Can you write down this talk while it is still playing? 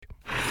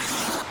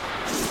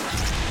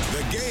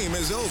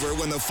is over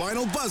when the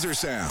final buzzer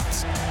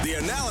sounds. The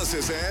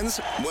analysis ends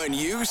when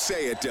you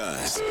say it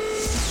does.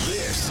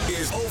 This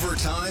is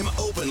Overtime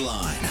Open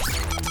Line.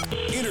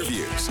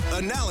 Interviews,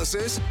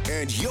 analysis,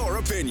 and your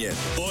opinion.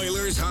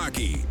 Oilers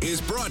hockey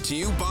is brought to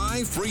you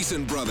by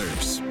Friesen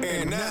Brothers.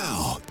 And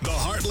now, the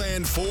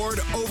Heartland Ford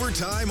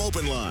Overtime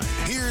Open Line.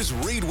 Here's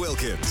Reed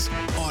Wilkins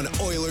on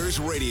Oilers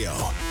Radio,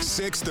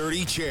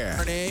 630 CHED.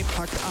 Arne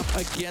pucked up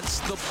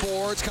against the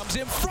boards, comes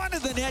in front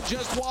of the net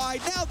just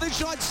wide. Now the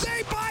shot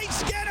saved by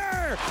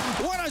Skinner.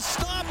 What a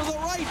stop of the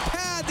right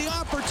pad. The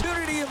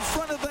opportunity in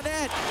front of the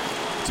net.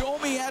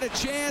 Domi had a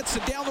chance,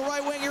 and down the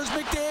right wing, here's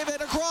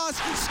McDavid across.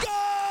 Scores!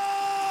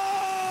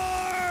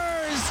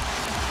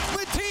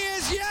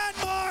 Matthias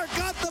Janmark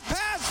got the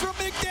pass from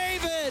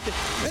McDavid,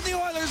 and the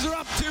Oilers are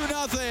up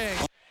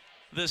 2-0.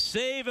 The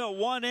save at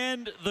one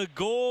end, the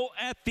goal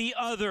at the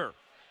other.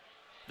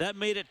 That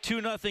made it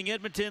 2-0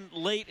 Edmonton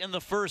late in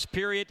the first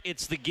period.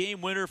 It's the game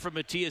winner for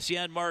Matthias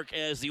Janmark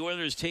as the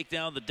Oilers take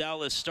down the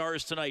Dallas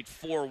Stars tonight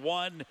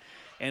 4-1.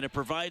 And it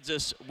provides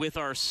us with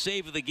our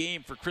save of the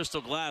game for Crystal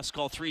Glass.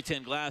 Call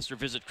 310-GLASS or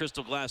visit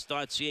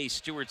crystalglass.ca.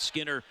 Stuart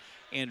Skinner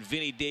and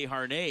Vinny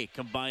Desharnais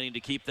combining to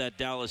keep that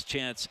Dallas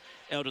chance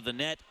out of the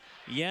net.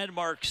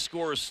 Janmark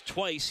scores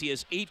twice. He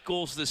has 8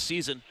 goals this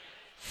season,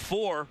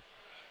 4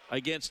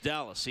 against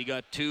Dallas. He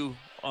got 2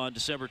 on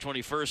December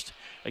 21st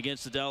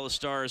against the Dallas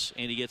Stars,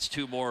 and he gets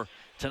 2 more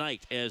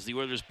tonight as the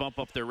Oilers bump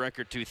up their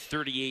record to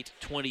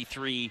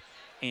 38-23-8.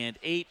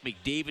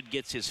 McDavid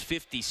gets his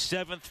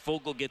 57th.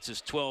 Fogle gets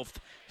his 12th.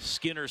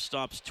 Skinner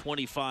stops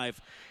 25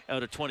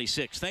 out of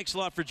 26. Thanks a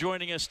lot for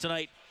joining us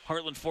tonight.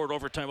 Heartland Ford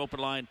Overtime Open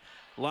Line,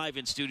 live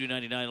in Studio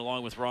 99,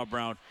 along with Rob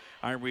Brown.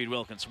 I'm Reed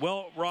Wilkins.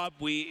 Well, Rob,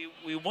 we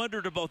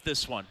wondered about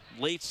this one.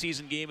 Late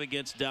season game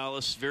against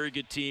Dallas. Very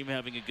good team,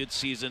 having a good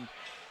season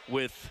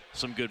with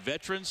some good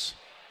veterans,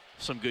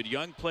 some good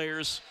young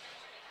players,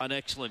 an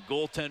excellent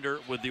goaltender.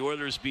 Would the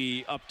Oilers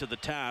be up to the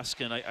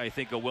task? And I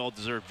think a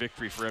well-deserved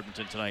victory for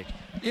Edmonton tonight.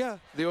 Yeah,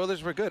 the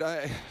Oilers were good.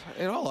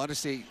 In all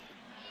honesty,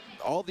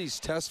 all these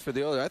tests for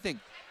the Oilers, I think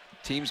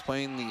teams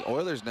playing the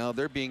Oilers now,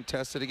 they're being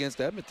tested against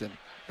Edmonton.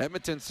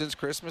 Edmonton, since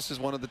Christmas, is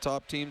one of the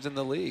top teams in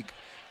the league.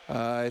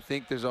 I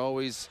think there's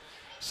always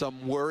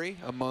some worry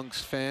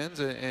amongst fans.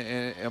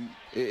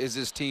 Is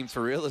this team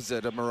for real? Is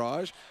it a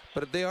mirage?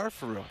 But they are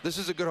for real. This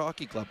is a good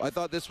hockey club. I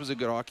thought this was a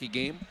good hockey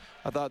game.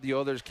 I thought the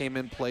Oilers came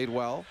in, played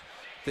well.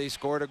 They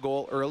scored a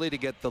goal early to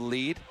get the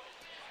lead.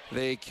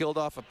 They killed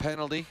off a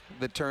penalty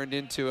that turned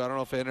into, I don't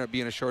know if it ended up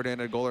being a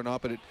shorthanded goal or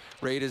not, but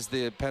right as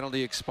the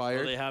penalty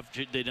expired. Well,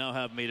 they now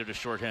have made it a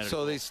shorthanded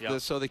goal. Yeah.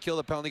 So they kill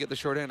the penalty, get the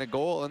shorthanded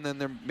goal, and then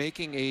they're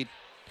making a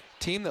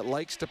team that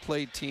likes to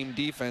play team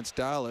defense,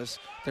 Dallas,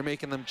 they're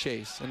making them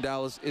chase. And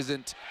Dallas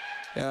isn't,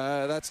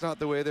 that's not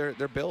the way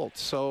they're built.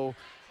 So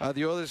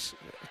the Oilers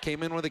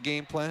came in with a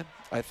game plan.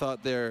 I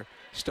thought their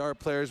star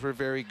players were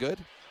very good.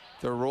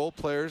 Their role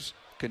players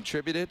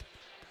contributed.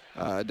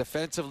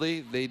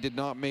 Defensively, they did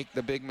not make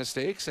the big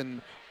mistakes,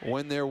 and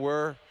when there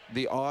were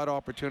the odd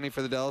opportunity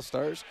for the Dallas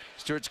Stars,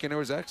 Stuart Skinner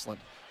was excellent.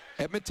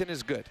 Edmonton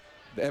is good.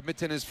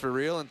 Edmonton is for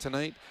real, and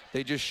tonight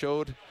they just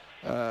showed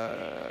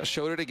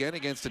it again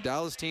against a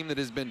Dallas team that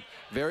has been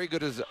very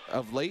good as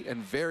of late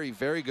and very,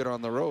 very good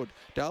on the road.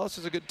 Dallas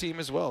is a good team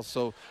as well,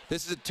 so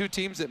this is 2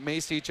 teams that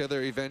may see each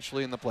other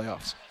eventually in the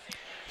playoffs.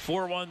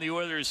 4-1, the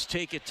Oilers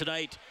take it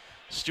tonight.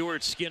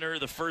 Stuart Skinner,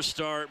 the first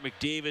star.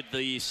 McDavid,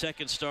 the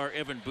second star.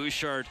 Evan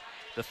Bouchard,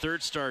 the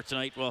third star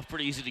tonight. Well,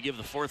 pretty easy to give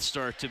the fourth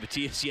star to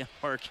Matthias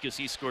Janmark because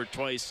he scored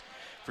twice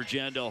for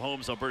Jandel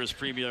Homes, Alberta's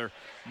premier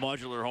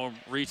modular home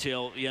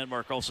retail.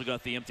 Janmark also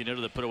got the empty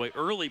netter that put away.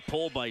 Early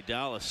pull by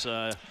Dallas.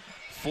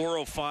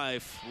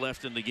 4:05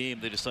 left in the game.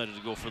 They decided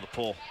to go for the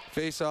pull.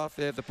 Face off.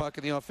 They have the puck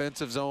in the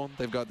offensive zone.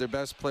 They've got their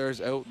best players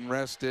out and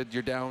rested.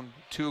 You're down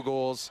 2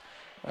 goals.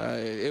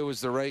 It was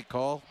the right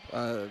call.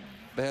 They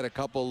had a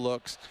couple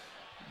looks.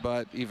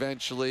 But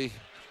eventually,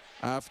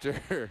 after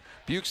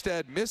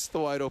Bukestad missed the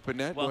wide open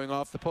net going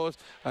off the post,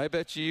 I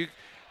bet you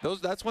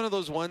that's one of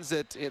those ones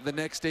that the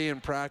next day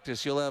in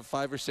practice, you'll have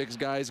 5 or 6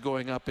 guys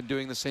going up and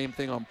doing the same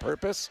thing on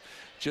purpose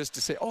just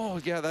to say, oh,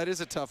 yeah, that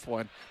is a tough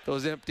one.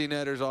 Those empty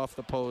netters off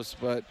the post.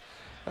 But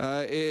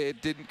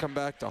it didn't come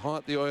back to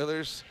haunt the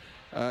Oilers.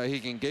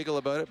 He can giggle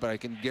about it, but I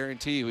can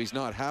guarantee you he's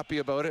not happy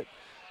about it.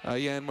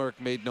 Janmark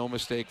made no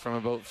mistake from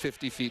about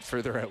 50 feet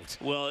further out.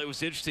 Well, it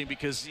was interesting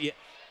because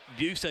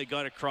Bukestad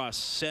got across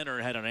center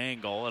and had an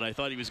angle, and I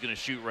thought he was going to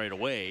shoot right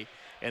away.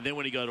 And then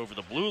when he got over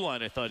the blue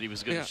line, I thought he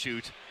was going to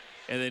shoot.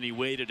 And then he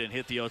waited and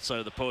hit the outside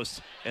of the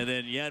post. And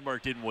then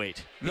Janmark didn't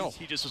wait. No.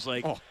 He just was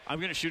like, I'm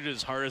going to shoot it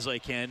as hard as I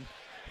can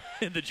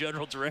in the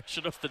general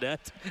direction of the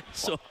net.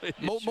 So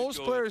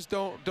most players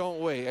don't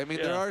wait. I mean,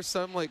 there are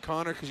some like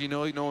Connor, because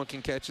no one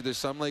can catch you. There's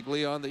some like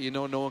Leon that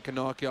no one can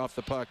knock you off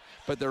the puck.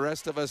 But the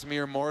rest of us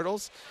mere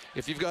mortals,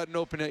 if you've got an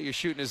open net, you're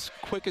shooting as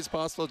quick as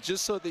possible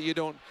just so that you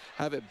don't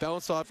have it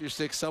bounce off your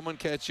stick, someone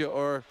catch you,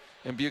 or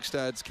in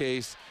Bukestad's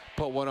case,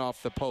 put one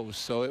off the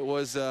post. So it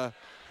was,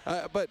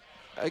 but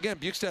again,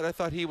 Bukestad, I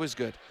thought he was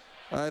good.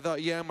 I thought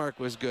Janmark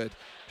was good.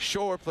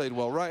 Shore played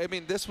well, right? I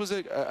mean, this was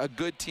a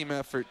good team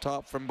effort,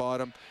 top from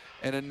bottom,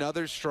 and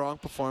another strong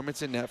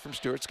performance in net from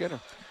Stuart Skinner.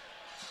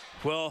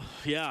 Well,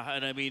 yeah,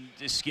 and I mean,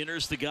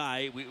 Skinner's the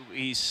guy.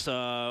 He's,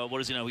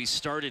 what is he now? He's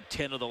started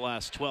 10 of the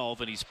last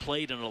 12, and he's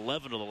played in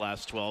 11 of the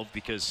last 12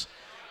 because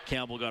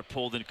Campbell got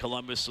pulled in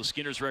Columbus. So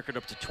Skinner's record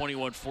up to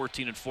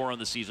 21-14-4 on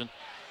the season.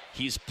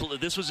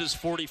 This was his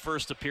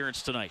 41st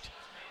appearance tonight.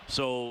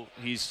 So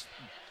he's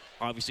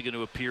obviously going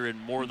to appear in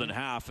more than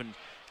half. And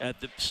at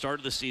the start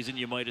of the season,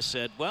 you might have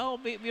said, well,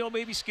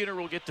 maybe Skinner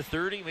will get to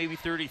 30, maybe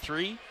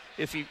 33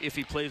 if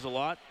he plays a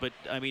lot. But,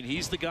 I mean,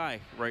 he's the guy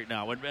right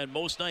now. And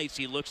most nights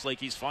he looks like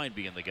he's fine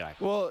being the guy.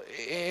 Well,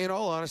 in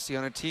all honesty,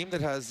 on a team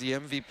that has the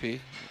MVP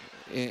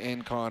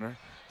in Connor,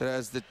 that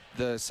has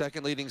the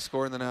second leading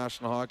scorer in the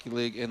National Hockey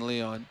League in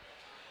Leon,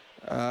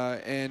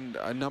 and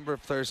a number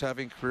of players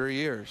having career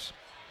years,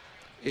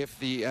 if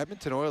the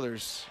Edmonton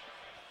Oilers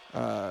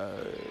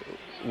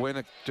win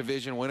a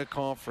division, win a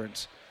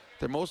conference,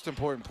 their most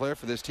important player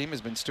for this team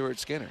has been Stuart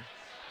Skinner,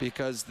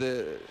 because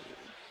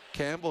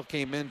Campbell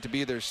came in to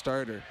be their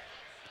starter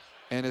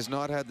and has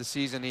not had the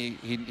season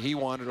he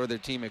wanted or their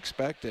team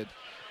expected.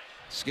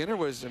 Skinner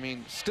was, I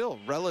mean, still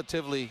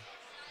relatively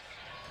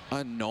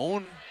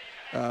unknown,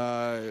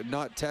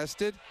 not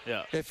tested.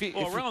 Yeah.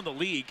 Around the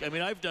league, I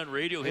mean, I've done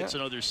radio hits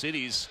in other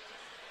cities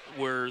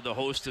where the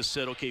host has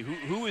said, okay,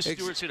 who is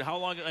Stuart Skinner? How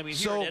long? I mean,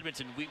 here in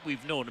Edmonton,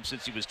 we've known him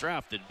since he was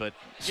drafted. But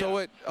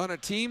so on a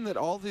team that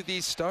all of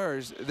these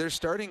stars, their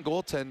starting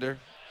goaltender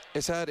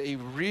has had a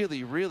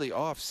really, really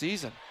off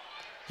season.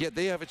 Yet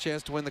they have a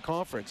chance to win the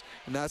conference.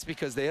 And that's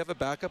because they have a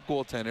backup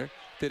goaltender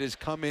that has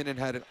come in and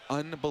had an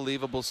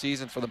unbelievable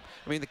season for them.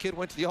 I mean, the kid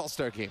went to the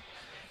All-Star game.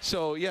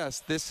 So,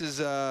 yes, this is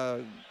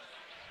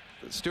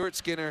Stuart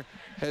Skinner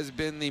has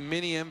been the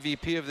mini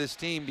MVP of this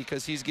team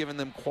because he's given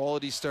them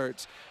quality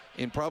starts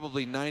in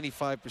probably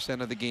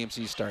 95% of the games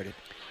he started.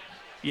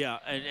 Yeah,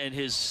 and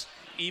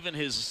even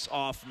his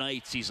off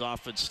nights, he's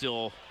often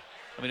still,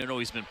 I mean, I know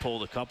he's been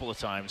pulled a couple of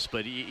times,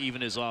 but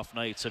even his off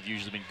nights have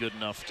usually been good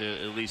enough to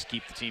at least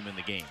keep the team in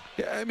the game.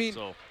 Yeah, I mean,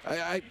 so,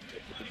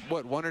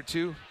 one or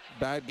two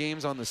bad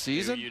games on the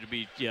season?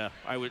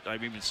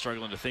 I'm even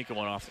struggling to think of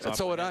one off the top.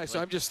 So would I,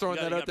 so I'm just throwing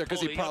that out there because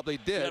he probably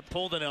did. He got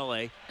pulled in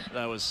L.A.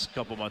 That was a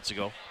couple months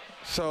ago.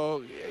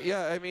 So,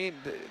 yeah, I mean,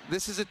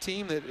 this is a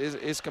team that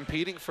is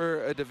competing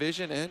for a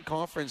division and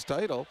conference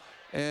title,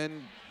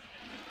 and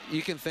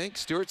you can thank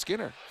Stuart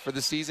Skinner for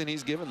the season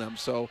he's given them.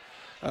 So,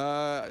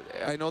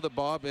 I know that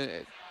Bob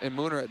and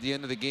Mooner at the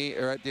end of the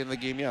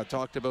game,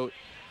 talked about,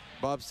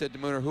 Bob said to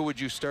Mooner, who would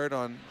you start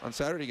on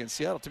Saturday against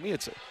Seattle? To me,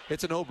 it's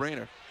a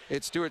no-brainer.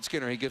 It's Stuart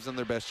Skinner. He gives them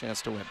their best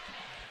chance to win.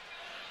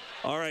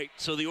 All right,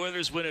 so the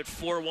Oilers win at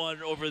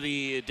 4-1 over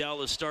the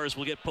Dallas Stars.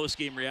 We'll get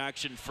post-game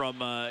reaction from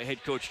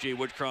head coach Jay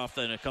Woodcroft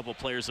and a couple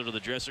players out of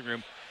the dressing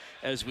room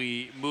as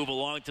we move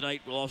along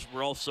tonight.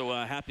 We're also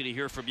happy to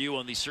hear from you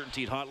on the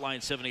CertainTeed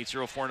hotline,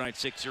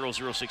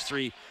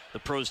 780-496-0063. The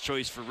pro's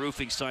choice for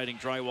roofing, siding,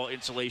 drywall,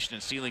 insulation,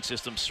 and ceiling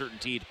systems.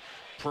 CertainTeed,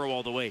 pro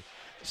all the way.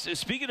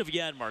 Speaking of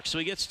Janmark, so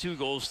he gets 2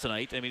 goals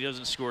tonight. I mean, he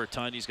doesn't score a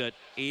ton. He's got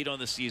 8 on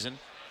the season.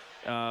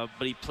 But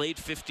he played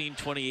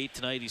 15-28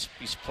 tonight. He's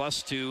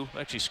 +2.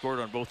 Actually scored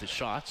on both his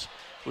shots,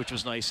 which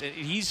was nice. And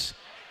he's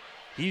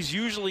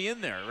usually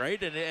in there,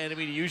 right? And I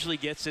mean, he usually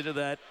gets into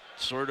that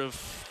sort of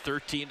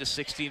 13 to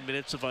 16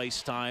 minutes of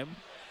ice time.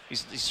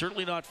 He's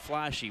certainly not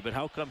flashy, but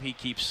how come he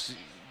keeps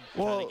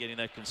kind of getting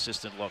that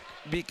consistent look?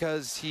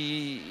 Because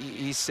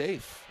he's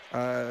safe.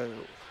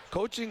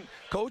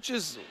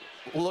 Coaches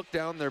look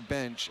down their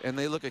bench and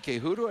they look, okay,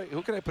 who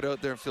can I put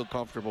out there and feel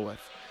comfortable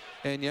with?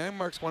 And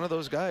Janmark's one of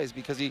those guys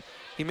because he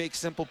makes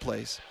simple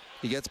plays.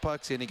 He gets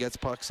pucks in, he gets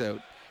pucks out.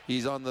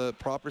 He's on the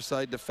proper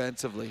side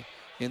defensively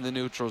in the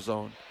neutral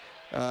zone.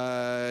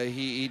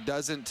 He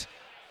doesn't,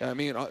 I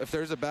mean, if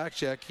there's a back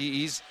check,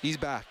 he's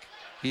back.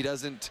 He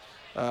doesn't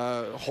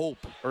hope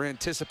or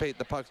anticipate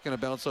the puck's going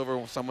to bounce over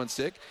when someone's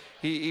sick.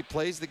 He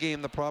plays the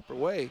game the proper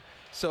way.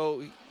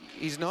 So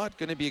he's not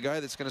going to be a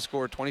guy that's going to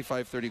score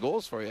 25, 30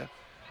 goals for you,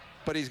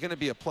 but he's going to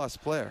be a plus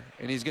player,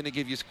 and he's going to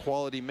give you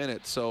quality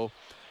minutes. So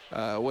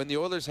when the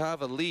Oilers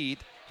have a lead,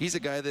 he's a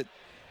guy that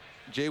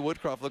Jay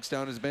Woodcroft looks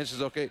down his bench and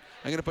says, okay,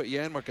 I'm going to put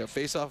Janmark out.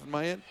 Face off in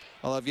my end,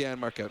 I'll have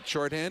Janmark out.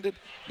 Short-handed,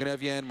 I'm going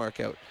to have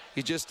Janmark out.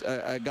 He's just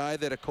a guy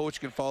that a coach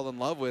can fall in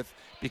love with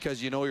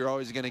because you know you're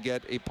always going to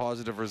get a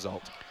positive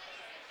result.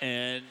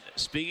 And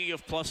speaking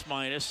of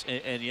plus-minus,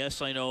 and yes,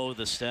 I know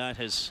the stat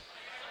has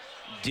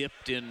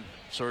dipped in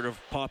sort of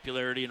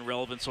popularity and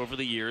relevance over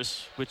the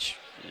years, which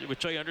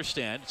I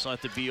understand. It's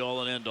not the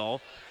be-all and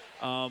end-all.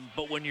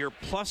 But when you're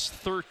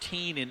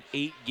 +13 in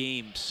 8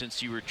 games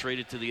since you were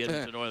traded to the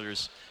Edmonton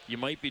Oilers, you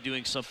might be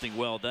doing something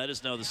well. That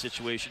is now the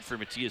situation for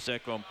Matthias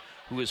Ekholm,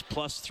 who is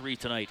 +3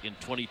 tonight in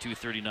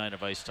 22:39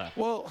 of ice time.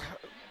 Well,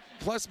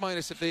 plus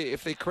minus,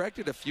 if they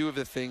corrected a few of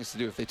the things to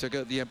do, if they took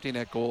out the empty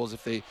net goals,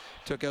 if they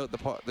took out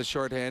the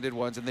shorthanded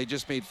ones, and they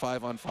just made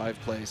 5-on-5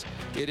 plays,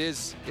 it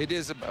is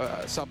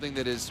something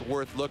that is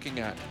worth looking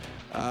at.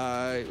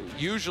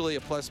 Usually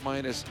a plus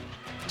minus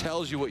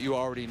tells you what you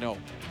already know.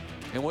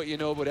 And what you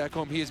know about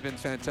Ekholm, he has been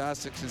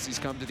fantastic since he's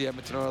come to the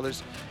Edmonton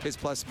Oilers. His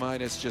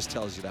plus-minus just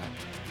tells you that.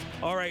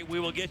 All right, we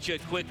will get you a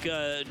quick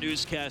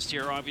newscast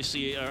here.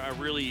 Obviously, a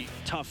really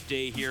tough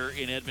day here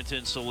in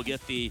Edmonton, so we'll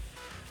get the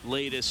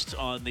latest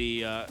on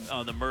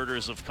the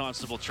murders of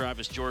Constable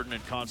Travis Jordan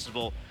and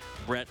Constable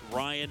Brett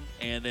Ryan,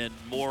 and then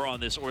more on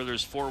this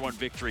Oilers 4-1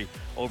 victory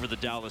over the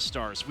Dallas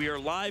Stars. We are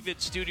live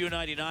at Studio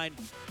 99.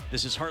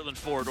 This is Heartland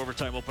Ford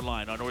Overtime Open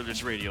Line on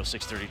Oilers Radio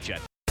 630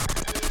 CHED.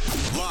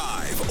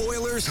 Live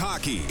Oilers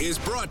Hockey is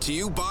brought to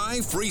you by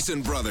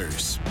Friesen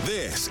Brothers.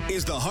 This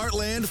is the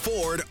Heartland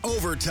Ford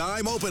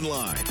Overtime Open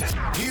Line.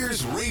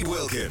 Here's Reed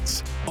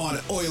Wilkins on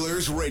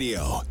Oilers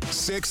Radio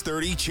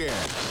 630 CHED.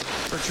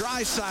 For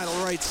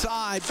Draisaitl, right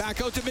side,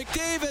 back out to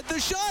McDavid. The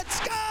shot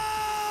scores!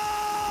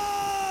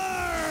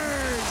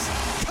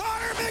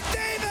 Connor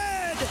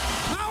McDavid!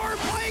 Power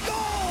play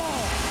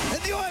goal!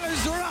 And the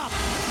Oilers are up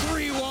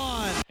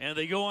 3-1. And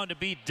they go on to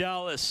beat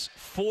Dallas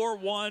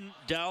 4-1.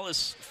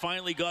 Dallas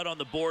finally got on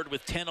the board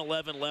with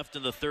 10-11 left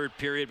in the third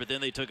period, but then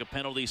they took a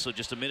penalty, so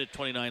just a minute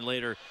 29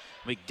 later,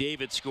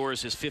 McDavid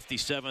scores his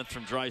 57th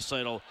from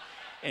Draisaitl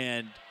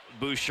and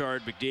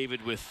Bouchard.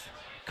 McDavid with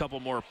a couple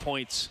more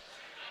points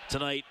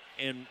tonight.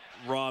 And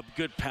Rob,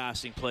 good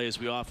passing play as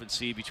we often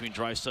see between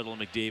Draisaitl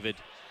and McDavid.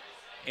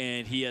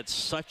 And he had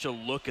such a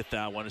look at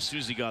that one. As soon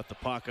as he got the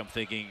puck, I'm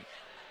thinking,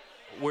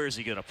 where's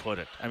he going to put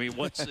it? I mean,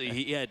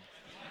 he had,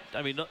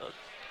 I mean,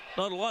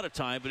 not a lot of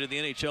time, but in the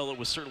NHL, it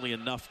was certainly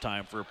enough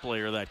time for a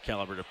player of that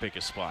caliber to pick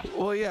a spot.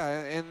 Well,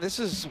 yeah, and this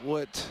is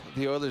what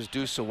the Oilers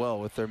do so well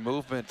with their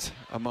movement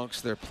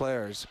amongst their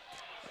players.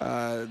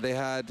 They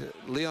had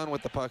Leon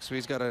with the puck, so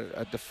he's got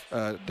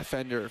a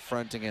defender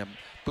fronting him.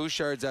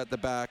 Bouchard's at the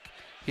back.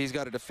 He's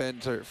got a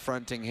defender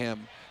fronting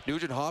him.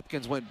 Nugent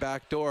Hopkins went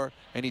back door,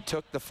 and he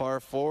took the far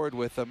forward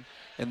with him,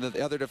 and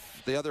the other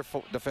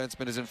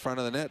defenseman is in front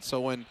of the net.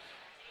 So when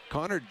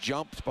Connor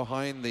jumped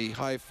behind the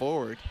high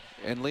forward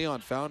and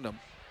Leon found him,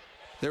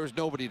 there was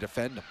nobody to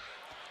defend him.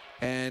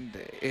 And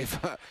if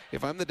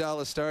I'm the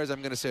Dallas Stars,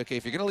 I'm going to say, okay,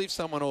 if you're going to leave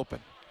someone open,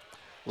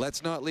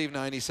 let's not leave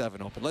 97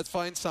 open. Let's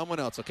find someone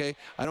else, okay?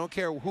 I don't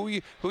care who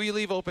you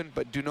leave open,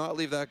 but do not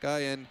leave that guy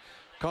in.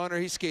 Connor,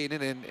 he's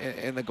skating,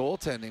 and the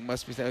goaltending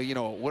must be saying, you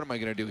know, what am I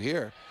going to do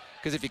here?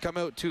 Because if you come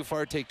out too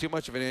far, take too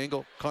much of an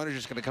angle, Connor's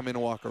just going to come in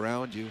and walk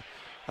around you.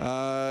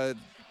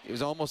 It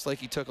was almost like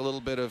he took a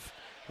little bit of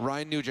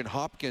Ryan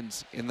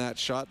Nugent-Hopkins in that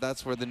shot.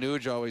 That's where the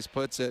Nuge always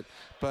puts it.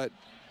 But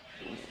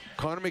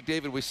Connor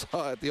McDavid, we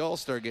saw at the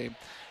All-Star game,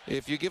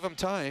 if you give him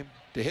time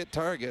to hit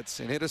targets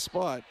and hit a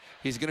spot,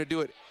 he's going to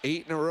do it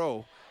 8 in a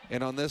row.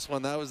 And on this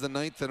one, that was the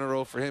 9th in a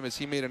row for him as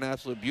he made an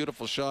absolute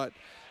beautiful shot.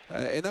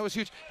 And that was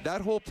huge.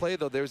 That whole play,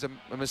 though, there was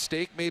a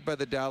mistake made by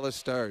the Dallas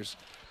Stars.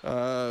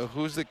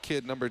 Who's the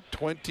kid? Number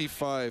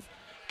 25,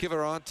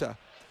 Kiviranta,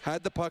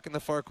 had the puck in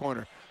the far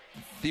corner.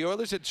 The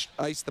Oilers had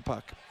iced the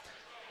puck.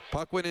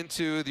 Puck went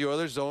into the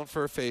Oilers zone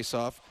for a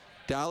face-off.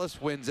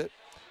 Dallas wins it.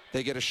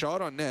 They get a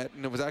shot on net,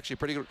 and it was actually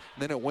pretty good.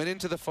 And then it went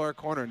into the far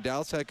corner, and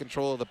Dallas had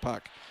control of the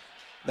puck.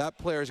 That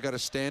player's got to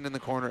stand in the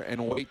corner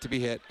and wait to be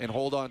hit and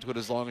hold on to it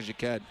as long as you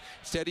can.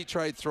 Instead, he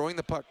tried throwing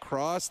the puck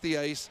across the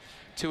ice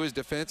to his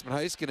defenseman,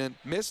 Heiskanen,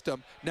 missed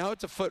him. Now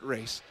it's a foot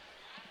race.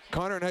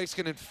 Connor and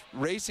Heiskanen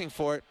racing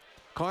for it.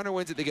 Connor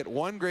wins it. They get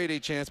one grade A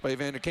chance by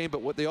Evander Kane,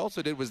 but what they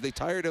also did was they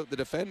tired out the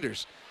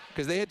defenders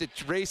because they had to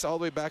race all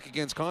the way back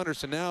against Connor.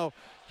 So now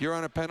you're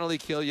on a penalty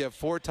kill. You have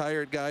 4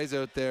 tired guys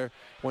out there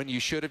when you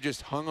should have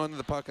just hung onto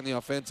the puck in the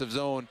offensive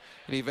zone,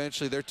 and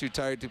eventually they're too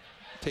tired to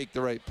take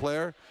the right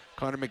player.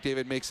 Connor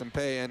McDavid makes them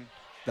pay, and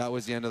that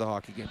was the end of the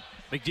hockey game.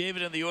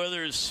 McDavid and the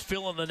Oilers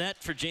fill in the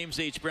net for James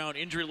H. Brown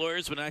Injury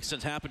Lawyers. When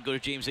accidents happen, go to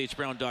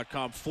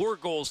jameshbrown.com. 4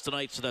 goals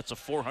tonight, so that's a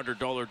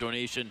 $400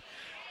 donation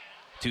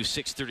to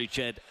 630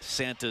 CHED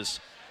Santa's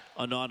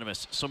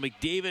Anonymous. So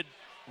McDavid,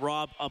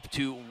 Rob, up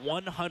to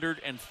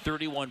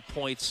 131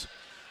 points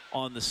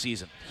on the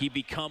season. He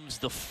becomes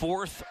the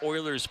 4th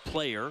Oilers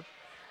player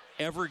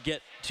ever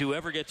get to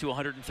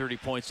 130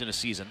 points in a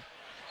season,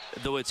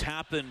 though it's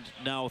happened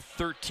now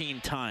 13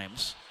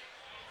 times.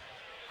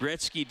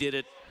 Gretzky did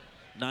it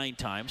 9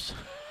 times.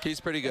 He's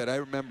pretty good. I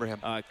remember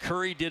him.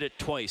 Curry did it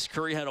twice.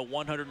 Curry had a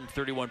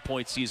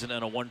 131-point season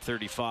and a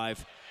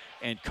 135,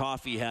 and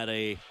Coffey had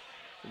a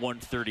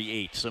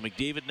 138. So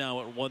McDavid now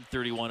at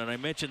 131, and I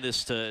mentioned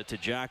this to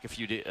Jack a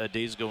few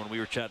days ago when we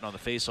were chatting on the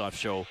Face-Off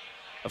show.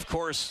 Of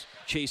course,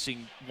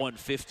 chasing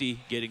 150,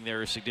 getting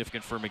there is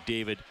significant for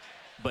McDavid,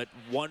 but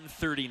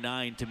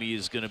 139 to me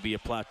is going to be a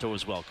plateau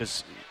as well,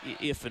 because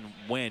if and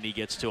when he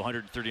gets to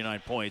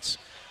 139 points,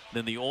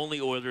 then the only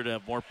Oiler to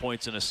have more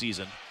points in a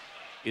season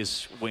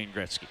is Wayne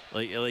Gretzky.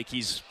 Like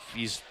he's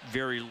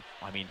very,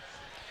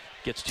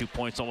 gets 2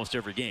 points almost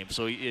every game.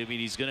 So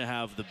he's going to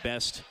have the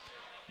best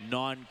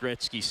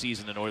non-Gretzky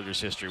season in Oilers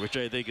history, which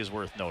I think is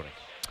worth noting.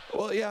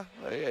 Well, yeah,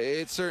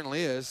 it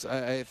certainly is.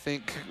 I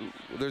think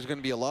there's going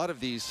to be a lot of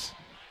these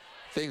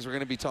things we're going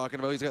to be talking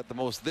about. He's got the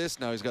most this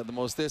now. He's got the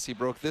most this. He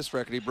broke this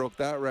record. He broke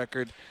that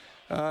record.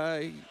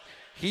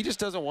 He just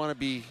doesn't want to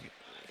be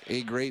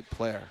a great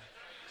player.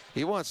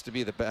 He wants to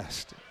be the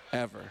best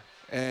ever.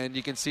 And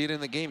you can see it in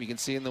the game. You can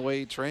see it in the way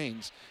he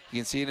trains. You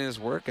can see it in his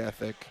work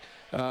ethic.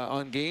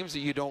 On games that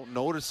you don't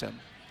notice him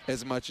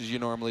as much as you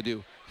normally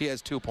do, he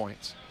has 2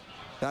 points.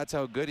 That's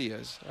how good he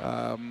is.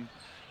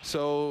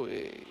 So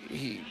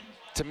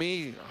to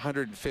me,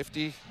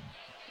 150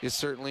 is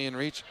certainly in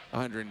reach.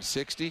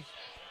 160,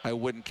 I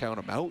wouldn't count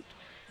him out.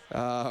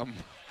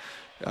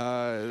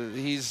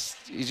 He's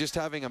just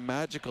having a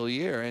magical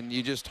year, and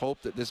you just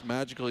hope that this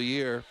magical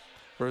year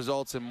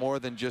results in more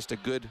than just a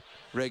good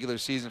regular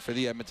season for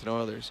the Edmonton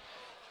Oilers.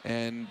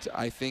 And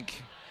I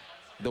think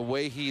the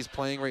way he's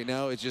playing right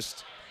now is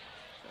just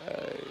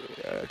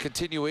a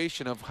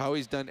continuation of how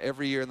he's done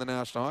every year in the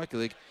National Hockey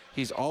League.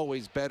 He's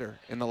always better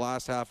in the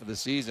last half of the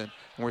season,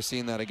 and we're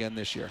seeing that again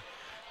this year.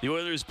 The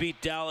Oilers beat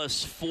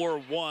Dallas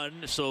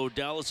 4-1, so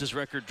Dallas's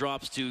record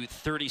drops to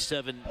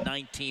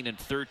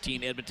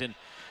 37-19-13. Edmonton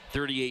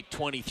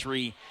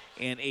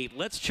 38-23-8.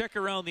 Let's check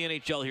around the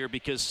NHL here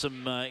because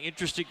some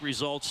interesting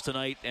results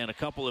tonight and a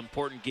couple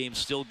important games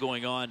still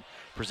going on.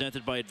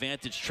 Presented by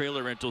Advantage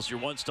Trailer Rentals, your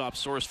one-stop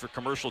source for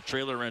commercial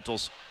trailer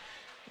rentals.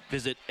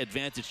 Visit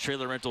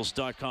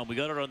AdvantageTrailerRentals.com. We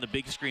got it on the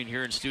big screen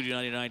here in Studio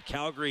 99.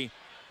 Calgary,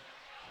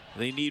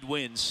 they need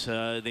wins.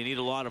 They need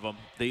a lot of them.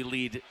 They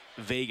lead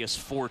Vegas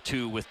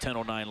 4-2 with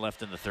 10:09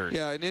 left in the third.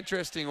 Yeah, an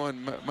interesting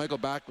one. Michael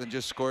Backlund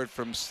just scored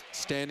from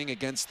standing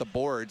against the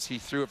boards. He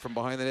threw it from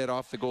behind the net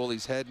off the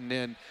goalie's head and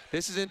in.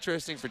 This is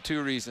interesting for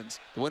 2 reasons.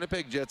 The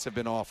Winnipeg Jets have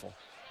been awful.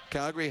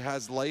 Calgary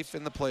has life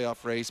in the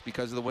playoff race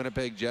because of the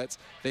Winnipeg Jets.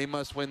 They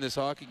must win this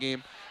hockey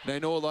game. And I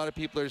know a lot of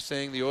people are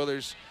saying the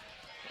Oilers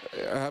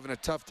are having a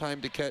tough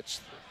time to catch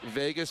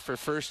Vegas for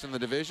first in the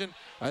division.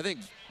 I think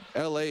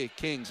LA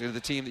Kings are the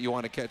team that you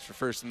want to catch for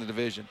first in the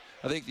division.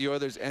 I think the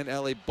Oilers and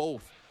LA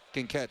both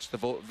can catch the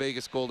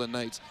Vegas Golden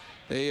Knights.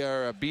 They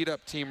are a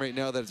beat-up team right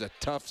now that is a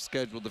tough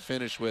schedule to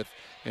finish with,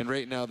 and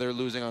right now they're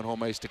losing on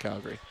home ice to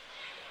Calgary.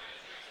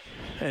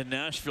 And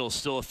Nashville's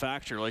still a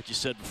factor, like you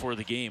said before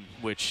the game,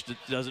 which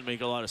doesn't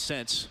make a lot of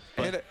sense.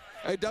 And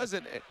it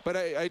doesn't, but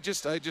I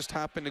just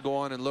happened to go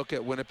on and look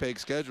at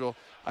Winnipeg's schedule.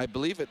 I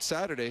believe it's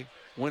Saturday,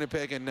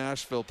 Winnipeg and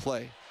Nashville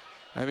play.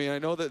 I mean, I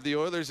know that the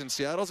Oilers in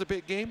Seattle's a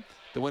big game,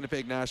 the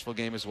Winnipeg-Nashville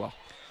game as well.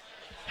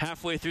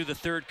 Halfway through the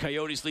third,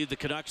 Coyotes lead the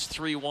Canucks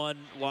 3-1.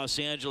 Los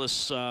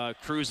Angeles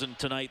cruising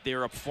tonight.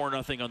 They're up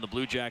 4-0 on the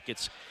Blue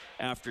Jackets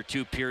after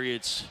 2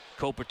 periods.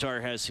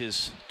 Kopitar has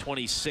his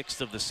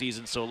 26th of the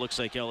season, so it looks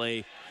like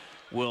LA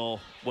will,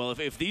 well,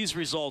 if these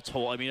results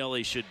hold, I mean,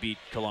 LA should beat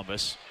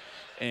Columbus.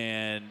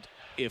 And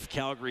if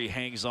Calgary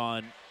hangs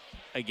on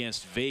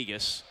against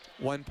Vegas,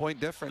 1 point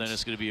difference. Then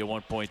it's going to be a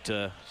 1 point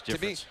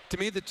difference. To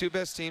me, the 2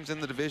 best teams in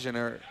the division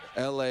are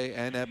LA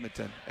and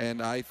Edmonton,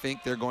 and I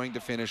think they're going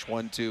to finish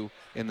 1-2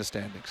 in the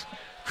standings.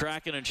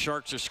 Kraken and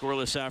Sharks are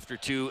scoreless after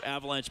 2.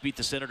 Avalanche beat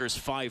the Senators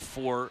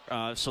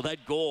 5-4. So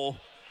that goal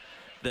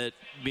that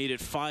made it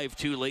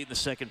 5-2 late in the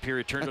second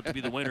period turned out to be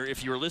the winner.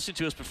 If you were listening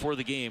to us before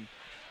the game,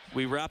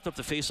 we wrapped up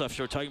the face-off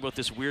show talking about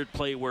this weird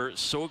play where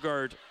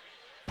Sogard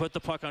put the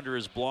puck under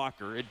his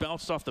blocker. It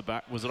bounced off the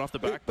back. Was it off the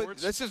backboards? But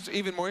this is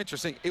even more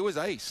interesting. It was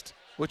iced,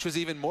 which was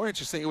even more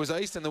interesting. It was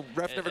iced, and the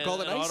ref never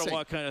called it icing.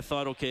 Ottawa kind of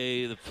thought,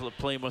 okay, the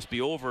play must be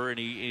over, and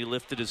he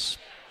lifted his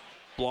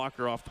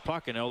blocker off the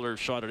puck, and Elder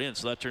shot it in.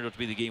 So that turned out to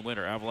be the game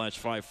winner.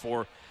 Avalanche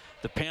 5-4.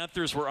 The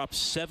Panthers were up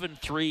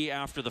 7-3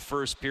 after the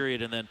first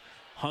period, and then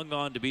hung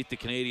on to beat the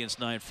Canadiens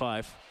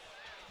 9-5.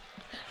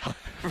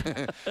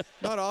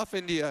 Not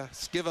often do you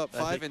give up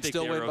 5 and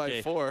still win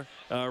by 4.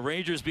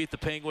 Rangers beat the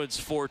Penguins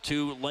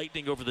 4-2.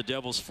 Lightning over the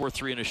Devils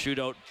 4-3 in a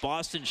shootout.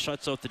 Boston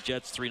shuts out the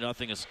Jets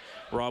 3-0, as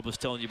Rob was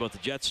telling you about the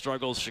Jets'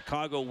 struggles.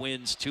 Chicago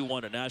wins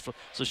 2-1 at Nashville.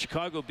 So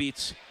Chicago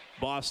beats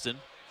Boston,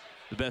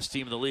 the best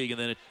team in the league, and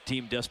then a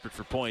team desperate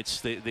for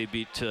points, they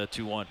beat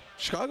 2-1.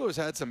 Chicago has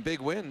had some big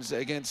wins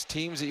against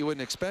teams that you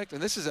wouldn't expect,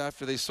 and this is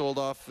after they sold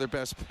off their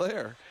best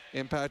player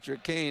in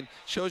Patrick Kane.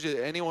 Shows you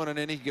that anyone on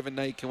any given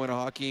night can win a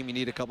hockey game. You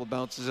need a couple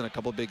bounces and a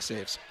couple big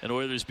saves. And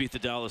Oilers beat the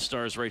Dallas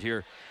Stars right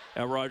here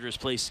at Rogers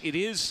Place. It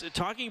is,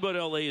 talking about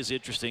LA is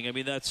interesting. I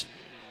mean, there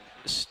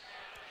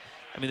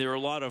are a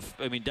lot of,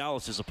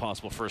 Dallas is a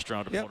possible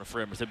first-round opponent for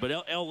Edmonton,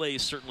 but LA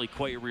is certainly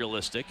quite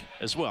realistic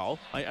as well.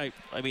 I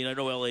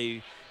know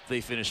LA,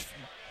 they finish,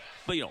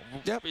 but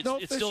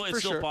it's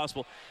still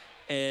possible.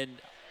 And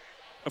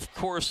of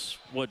course,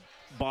 what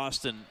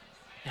Boston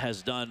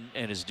has done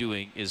and is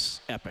doing is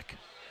epic.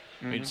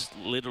 I mean, it's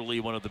literally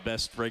one of the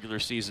best regular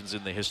seasons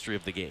in the history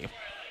of the game.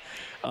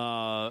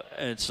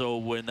 And so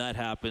when that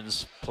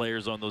happens,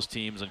 players on those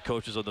teams and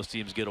coaches on those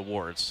teams get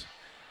awards.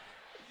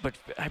 But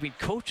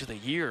Coach of the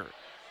Year,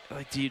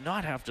 do you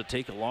not have to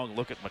take a long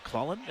look at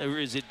McClellan? Or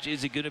is it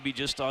going to be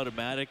just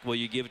automatic? Well,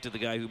 you give it to the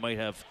guy who might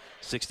have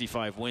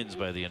 65 wins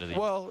by the end of the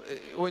year. Well,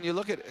 when you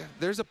look at,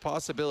 there's a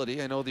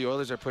possibility. I know the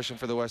Oilers are pushing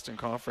for the Western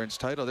Conference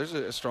title. There's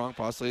a strong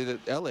possibility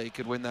that LA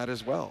could win that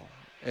as well,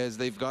 as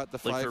they've got the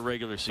for the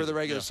regular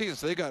season.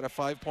 So they got a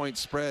 5-point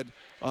spread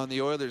on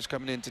the Oilers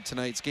coming into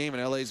tonight's game,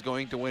 and LA is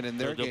going to win in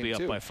their game too. They'll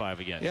be up by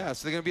 5 again. Yeah,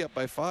 so they're going to be up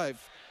by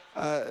 5.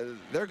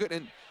 They're good.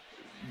 And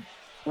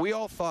we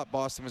all thought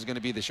Boston was going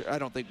to be this year. I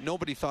don't think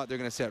nobody thought they're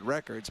going to set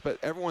records, but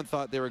everyone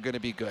thought they were going to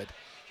be good.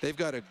 They've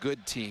got a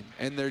good team,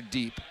 and they're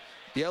deep.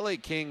 The LA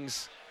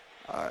Kings,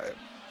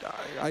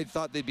 I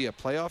thought they'd be a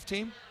playoff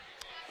team.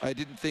 I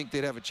didn't think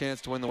they'd have a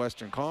chance to win the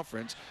Western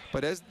Conference,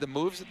 but as the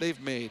moves that they've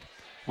made,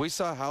 we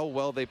saw how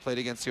well they played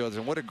against the Oilers,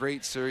 and what a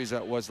great series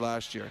that was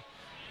last year.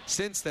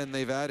 Since then,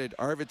 they've added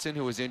Arvidsson,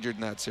 who was injured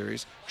in that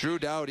series, Drew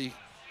Doughty,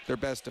 their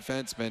best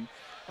defenseman,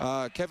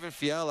 Kevin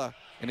Fiala,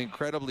 an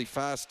incredibly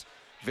fast,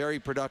 very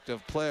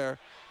productive player.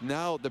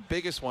 Now the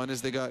biggest one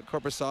is they got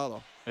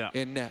Korpisalo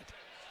in net.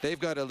 They've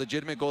got a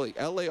legitimate goalie.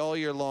 LA all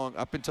year long,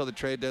 up until the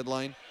trade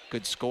deadline,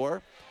 could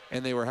score,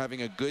 and they were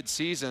having a good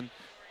season,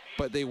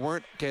 but they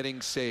weren't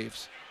getting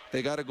saves.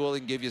 They got a goalie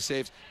and give you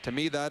saves. To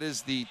me, that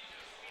is the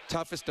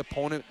toughest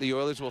opponent the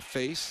Oilers will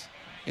face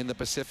in the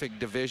Pacific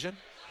Division.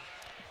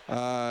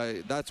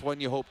 That's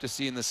one you hope to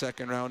see in the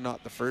second round,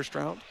 not the first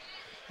round.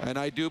 And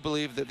I do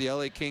believe that the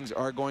LA Kings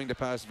are going to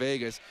pass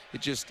Vegas.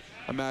 It's just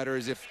a matter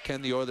is if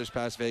can the Oilers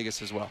pass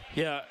Vegas as well.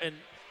 Yeah, and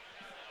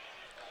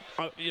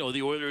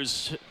the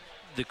Oilers,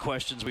 the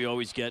questions we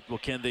always get, well,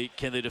 can they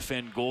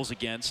defend goals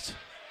against?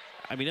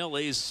 I mean,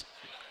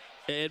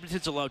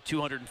 Edmonton's allowed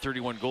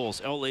 231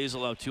 goals. LA's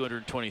allowed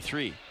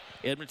 223.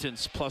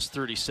 Edmonton's plus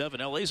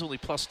 37. LA's only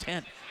plus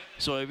 10.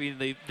 So I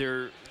mean,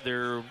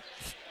 they're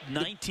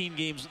 19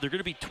 games. They're going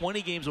to be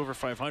 20 games over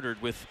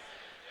 500 with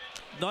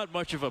not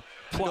much of a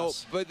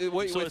plus. No, but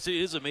it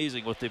is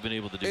amazing what they've been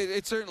able to do.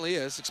 It certainly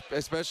is,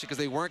 especially because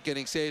they weren't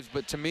getting saves.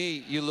 But to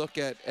me, you look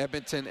at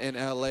Edmonton and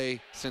LA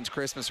since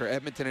Christmas, or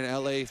Edmonton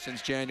and LA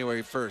since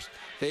January 1st.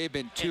 They've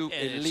been two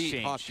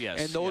elite hockey.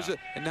 Yes, and those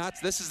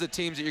this is the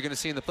teams that you're going to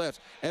see in the playoffs.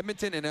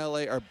 Edmonton and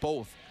LA are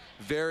both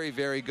very,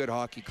 very good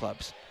hockey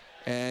clubs.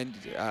 And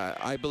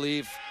I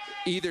believe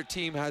either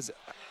team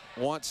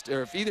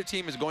if either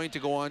team is going to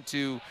go on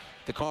to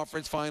the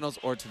conference finals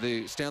or to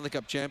the Stanley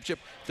Cup championship,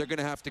 they're going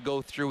to have to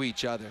go through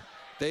each other.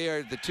 They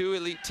are the two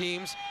elite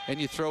teams, and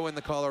you throw in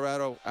the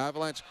Colorado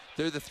Avalanche,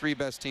 they're the three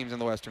best teams in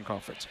the Western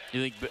Conference.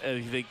 You think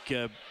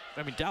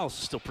I mean, Dallas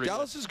is still pretty good.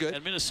 Dallas is good.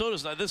 And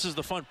Minnesota's not. This is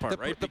the fun part,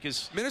 right?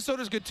 Because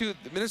Minnesota's good too.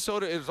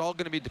 Minnesota is all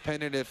going to be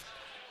dependent if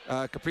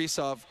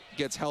Kaprizov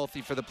gets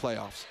healthy for the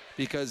playoffs,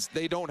 because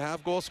they don't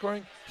have goal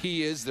scoring.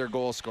 He is their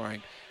goal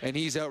scoring, and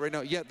he's out right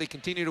now. Yet they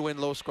continue to win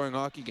low-scoring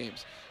hockey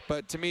games.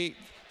 But to me,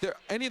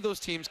 any of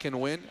those teams can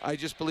win. I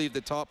just believe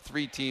the top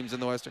three teams in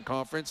the Western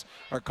Conference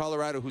are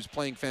Colorado, who's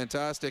playing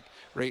fantastic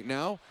right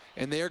now,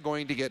 and they are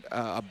going to get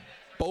a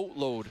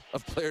boatload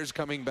of players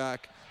coming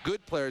back,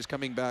 good players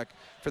coming back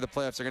for the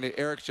playoffs. They're going to get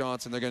Eric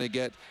Johnson. They're going to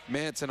get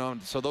Manson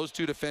on. So those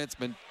two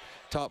defensemen,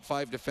 top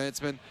five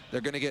defensemen,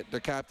 they're going to get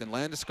their captain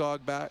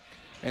Landeskog back,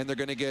 and they're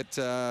going to get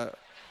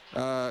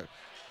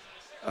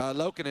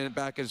Lokinen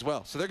back as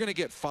well. So they're going to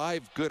get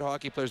five good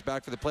hockey players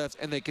back for the playoffs,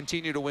 and they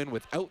continue to win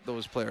without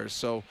those players.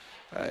 So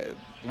the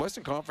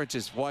Western Conference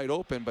is wide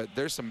open, but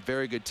there's some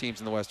very good teams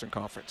in the Western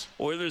Conference.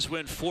 Oilers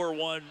win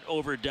 4-1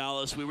 over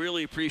Dallas. We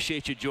really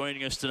appreciate you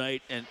joining us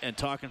tonight and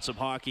talking some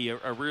hockey.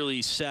 A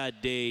really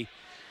sad day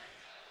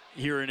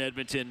here in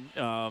Edmonton.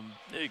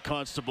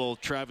 Constable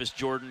Travis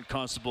Jordan,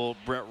 Constable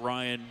Brett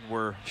Ryan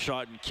were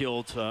shot and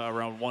killed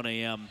around 1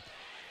 a.m.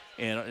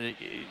 And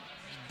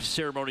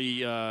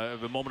ceremony, a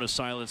moment of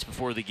silence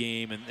before the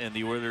game, and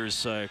the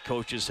Oilers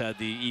coaches had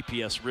the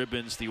EPS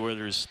ribbons. The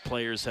Oilers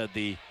players had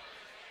the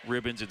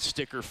ribbons in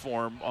sticker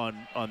form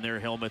on their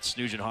helmets.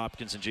 Nugent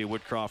Hopkins and Jay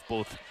Woodcroft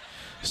both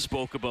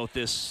spoke about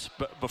this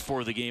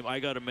before the game. I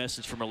got a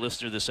message from a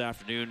listener this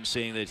afternoon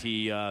saying that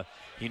he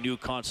knew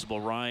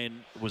Constable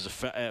Ryan was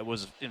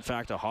in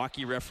fact a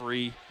hockey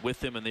referee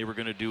with him, and they were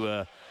going to do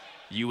a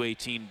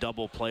U18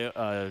 double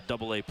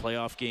A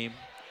playoff game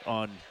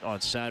on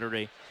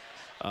Saturday.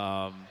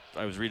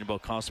 I was reading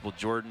about Constable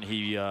Jordan.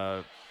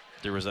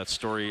 There was that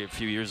story a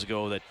few years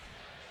ago that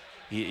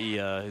he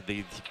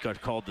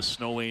got called the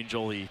Snow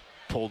Angel. He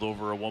pulled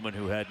over a woman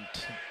who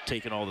hadn't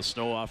taken all the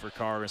snow off her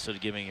car. Instead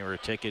of giving her a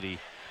ticket, he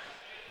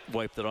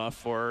wiped it off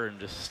for her, and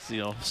just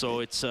So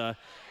it's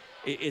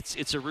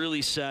a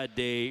really sad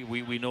day.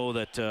 We know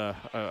that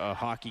a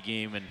hockey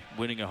game and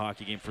winning a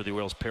hockey game for the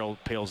Oilers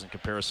pales in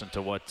comparison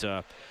to what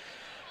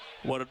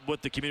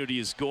the community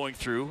is going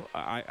through.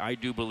 I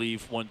do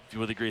believe one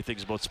of the great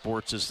things about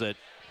sports is that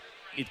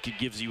it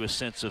gives you a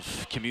sense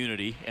of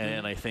community,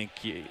 and I think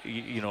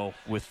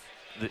with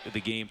the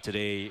game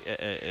today,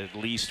 at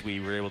least we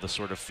were able to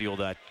sort of feel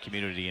that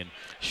community and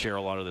share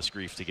a lot of this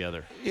grief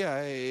together.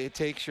 Yeah, it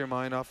takes your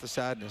mind off the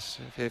sadness,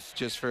 if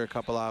just for a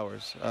couple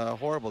hours.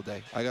 Horrible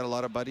day. I got a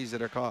lot of buddies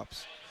that are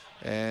cops,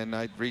 and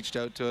I reached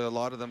out to a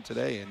lot of them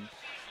today, and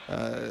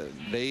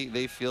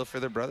they feel for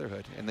their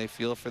brotherhood, and they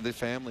feel for the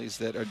families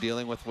that are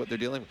dealing with what they're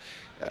dealing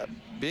with.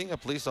 Being a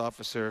police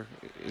officer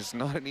is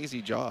not an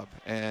easy job,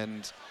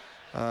 and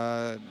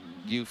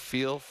you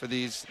feel for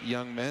these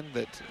young men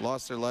that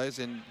lost their lives,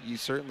 and you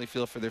certainly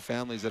feel for their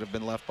families that have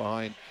been left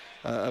behind.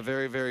 A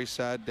very, very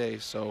sad day.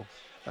 So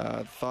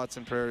thoughts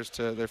and prayers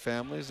to their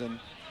families and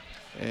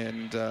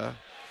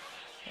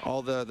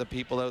all the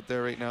people out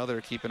there right now that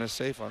are keeping us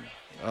safe on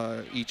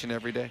each and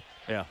every day.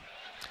 Yeah.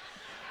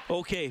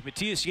 Okay,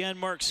 Matthias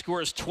Janmark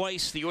scores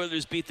twice. The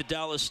Oilers beat the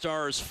Dallas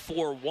Stars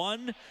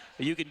 4-1.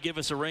 You can give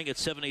us a ring at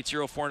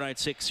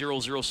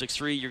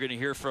 780-496-0063. You're going to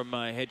hear from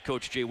head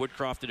coach Jay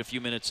Woodcroft in a few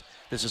minutes.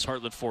 This is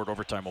Heartland Ford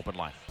Overtime Open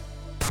Line.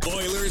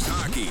 Oilers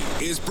Hockey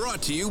is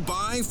brought to you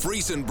by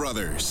Friesen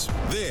Brothers.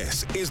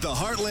 This is the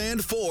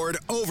Heartland Ford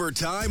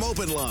Overtime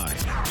Open Line.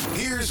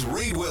 Here's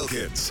Reed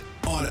Wilkins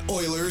on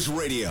Oilers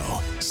Radio,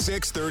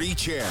 630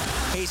 CHED.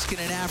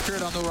 Heiskanen after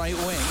it on the right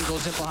wing. He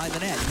goes in behind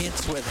the net.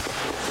 Hintz with it.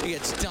 He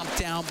gets dumped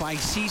down by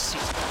Ceci.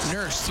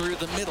 Nurse through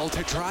the middle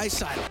to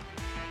Draisaitl.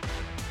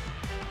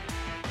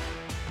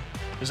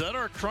 Is that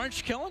our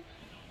crunch, Kellen?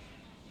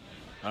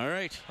 All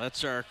right,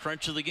 that's our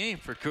crunch of the game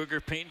for Cougar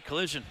Paint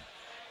Collision.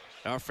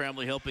 Our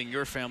family helping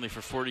your family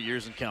for 40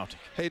 years and counting.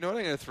 Hey, you know what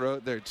I'm going to throw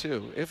out there,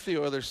 too? If the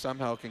Oilers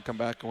somehow can come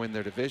back and win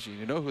their division,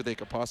 you know who they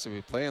could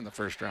possibly play in the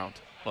first round?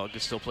 Well,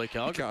 could still play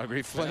Calgary.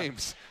 Calgary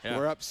Flames. Yeah.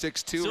 We're up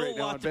 6-2 right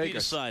now in Vegas. Still a lot to be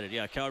decided.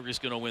 Yeah, Calgary's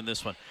going to win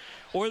this one.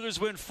 Oilers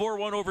win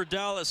 4-1 over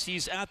Dallas.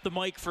 He's at the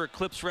mic for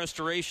Eclipse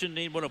Restoration,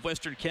 named one of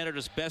Western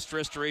Canada's best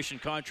restoration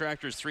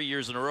contractors 3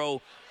 years in a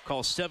row.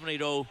 Call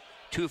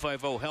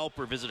 780-250-HELP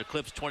or visit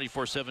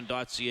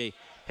eclipse247.ca.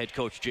 Head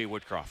coach Jay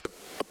Woodcroft.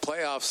 A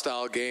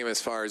playoff-style game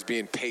as far as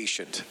being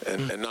patient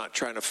and not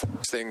trying to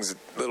force things a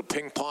little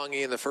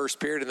ping-pongy in the first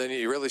period, and then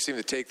you really seem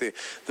to take the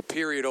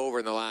period over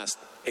in the last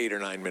 8 or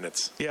 9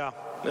 minutes. Yeah,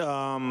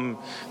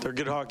 they're a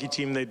good hockey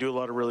team. They do a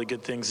lot of really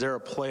good things. They're a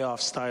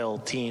playoff-style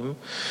team.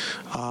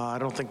 I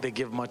don't think they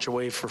give much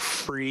away for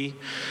free.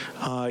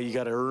 You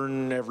got to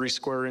earn every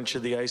square inch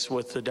of the ice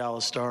with the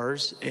Dallas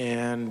Stars,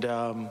 and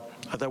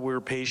I thought we were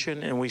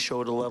patient, and we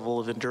showed a level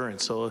of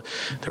endurance. So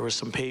there was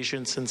some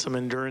patience and some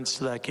endurance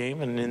to that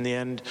game, and in the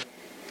end,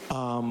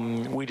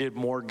 we did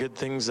more good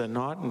things than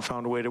not and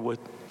found a way to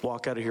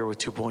walk out of here with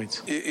 2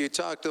 points. You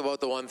talked about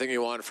the one thing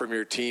you want from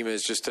your team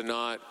is just to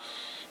not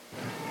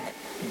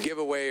give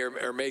away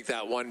or make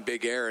that one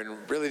big error,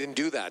 and really didn't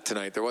do that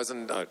tonight. There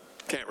wasn't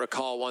can't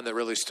recall one that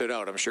really stood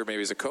out. I'm sure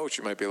maybe as a coach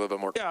you might be a little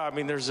bit more. Yeah, I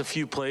mean, there's a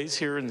few plays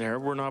here and there.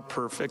 We're not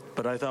perfect,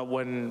 but I thought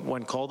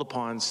when called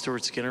upon,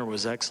 Stuart Skinner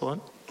was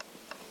excellent.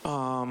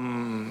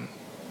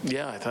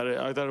 Yeah, I thought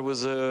it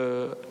was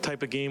a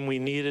type of game we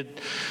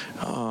needed.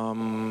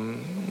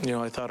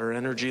 I thought our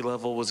energy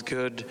level was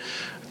good.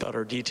 I thought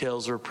our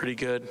details were pretty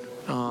good.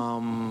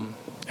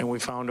 And we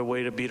found a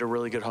way to beat a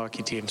really good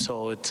hockey team.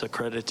 So it's a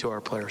credit to our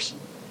players.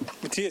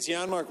 Matthias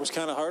Janmark was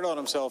kind of hard on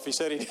himself. He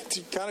said he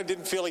kind of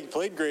didn't feel like he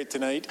played great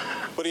tonight,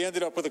 but he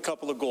ended up with a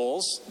couple of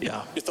goals.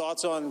 Yeah. Your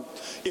thoughts on,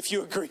 if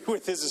you agree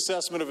with his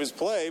assessment of his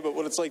play, but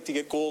what it's like to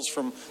get goals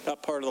from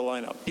that part of the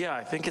lineup? Yeah,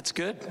 I think it's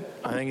good.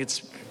 I think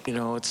it's,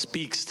 it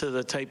speaks to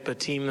the type of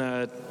team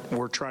that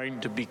we're trying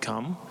to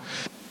become.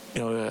 I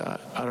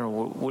don't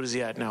know, what is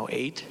he at now,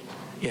 8?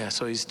 Yeah,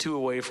 so he's 2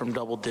 away from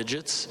double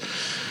digits.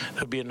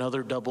 That'd be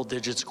another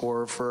double-digit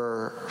score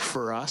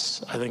for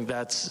us. I think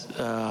that's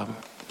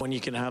when you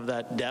can have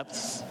that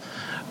depth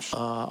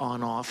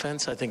on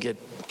offense. I think it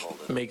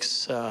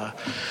makes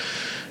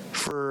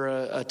for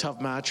a tough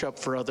matchup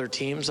for other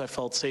teams. I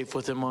felt safe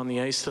with him on the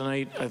ice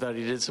tonight. I thought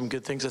he did some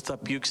good things. I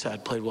thought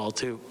Bukestad played well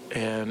too,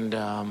 and.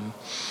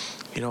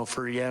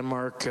 For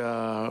Janmark,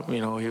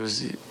 he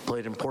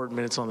played important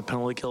minutes on the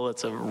penalty kill.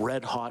 That's a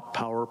red-hot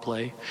power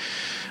play.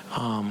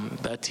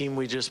 That team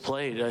we just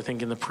played, I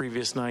think in the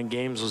previous 9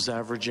 games, was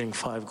averaging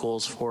 5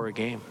 goals for a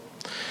game.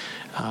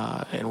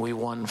 And we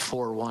won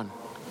 4-1.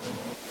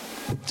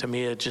 To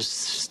me, it just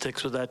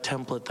sticks with that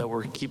template that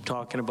we keep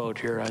talking about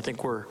here. I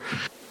think we're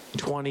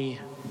 20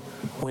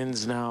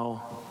 wins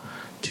now,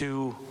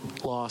 2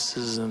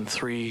 losses, and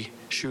 3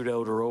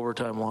 shootout or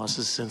overtime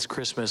losses since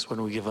Christmas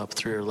when we give up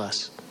 3 or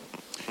less.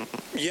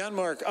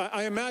 Janmark,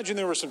 I imagine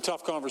there were some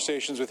tough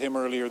conversations with him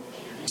earlier.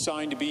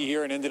 Signed to be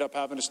here and ended up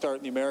having to start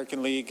in the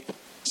American League.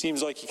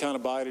 Seems like he kind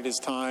of bided his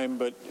time,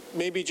 but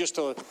maybe just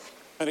an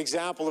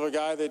example of a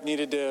guy that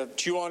needed to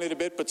chew on it a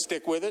bit but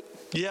stick with it.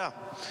 Yeah.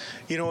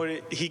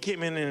 He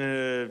came in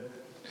a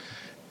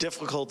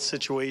difficult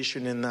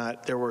situation in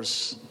that there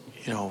was,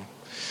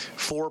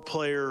 4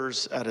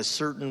 players at a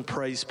certain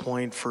price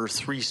point for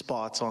 3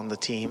 spots on the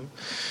team.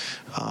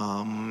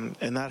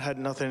 And that had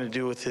nothing to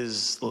do with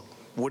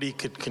what he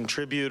could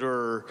contribute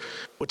or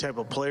what type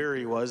of player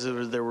he was.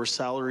 There were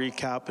salary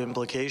cap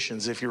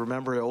implications. If you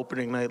remember the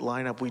opening night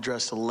lineup, we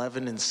dressed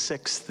 11 and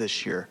 6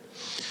 this year.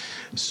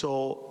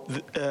 So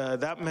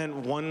that meant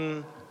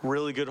one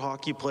really good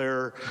hockey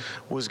player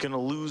was going to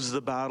lose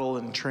the battle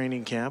in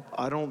training camp.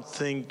 I don't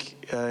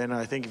think, and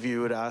I think if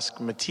you would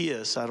ask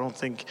Matthias, I don't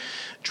think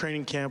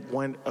training camp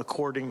went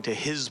according to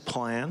his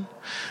plan.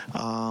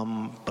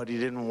 But he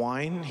didn't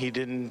whine. He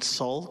didn't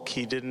sulk.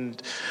 He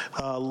didn't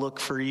look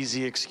for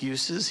easy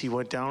excuses. He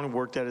went down and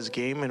worked at his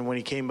game, and when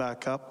he came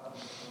back up,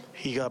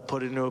 he got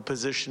put into a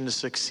position to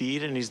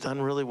succeed, and he's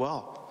done really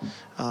well.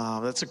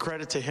 That's a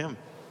credit to him.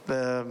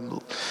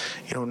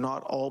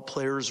 Not all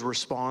players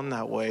respond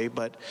that way,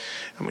 but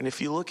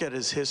if you look at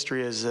his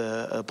history as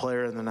a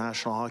player in the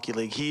National Hockey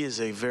League, he is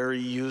a very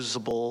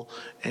usable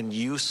and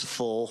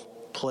useful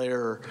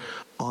player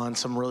on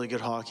some really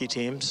good hockey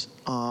teams.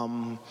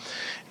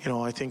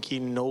 I think he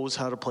knows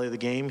how to play the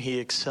game. He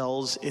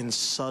excels in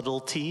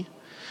subtlety.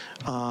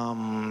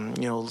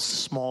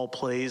 Small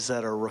plays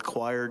that are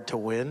required to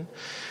win.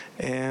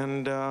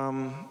 And,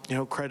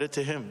 credit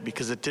to him,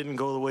 because it didn't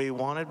go the way he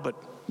wanted, but,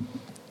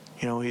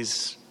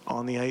 he's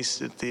on the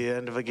ice at the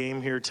end of a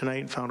game here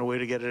tonight and found a way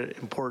to get an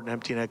important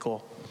empty net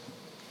goal.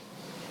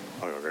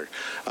 Okay.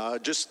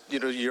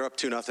 You're up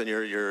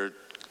 2-0. You're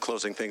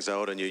closing things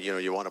out, and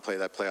you want to play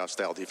that playoff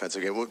style defense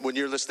again. When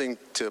you're listening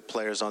to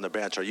players on the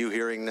bench, are you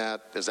hearing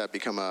that? Has that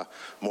become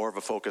more of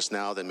a focus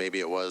now than maybe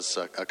it was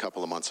a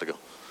couple of months ago?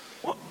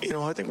 Well,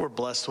 I think we're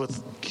blessed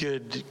with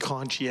good,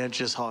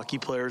 conscientious hockey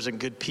players and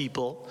good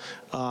people.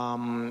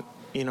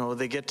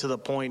 They get to the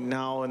point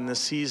now in the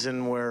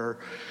season where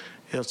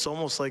it's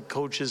almost like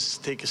coaches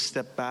take a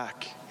step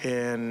back,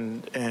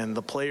 and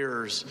the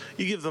players,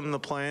 you give them the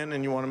plan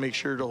and you want to make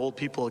sure to hold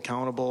people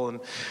accountable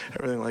and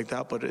everything like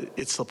that, but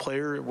it's the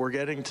player. We're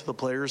getting to the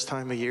players'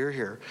 time of year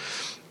here.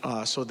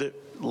 So that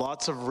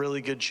lots of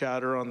really good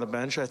chatter on the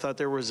bench. I thought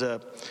there was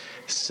a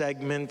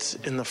segment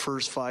in the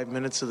first 5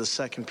 minutes of the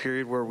second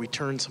period where we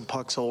turned some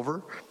pucks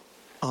over.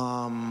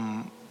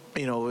 And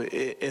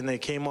they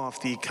came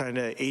off the kind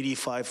of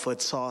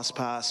 85-foot sauce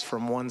pass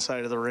from one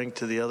side of the rink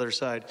to the other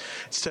side,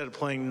 instead of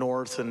playing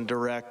north and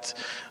direct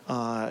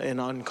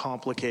and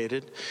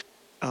uncomplicated.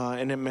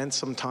 And it meant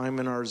some time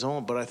in our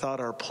zone. But I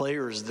thought our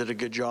players did a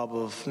good job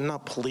of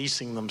not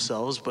policing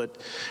themselves, but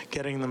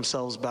getting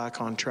themselves back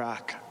on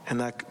track. And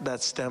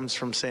that stems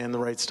from saying the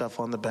right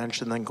stuff on the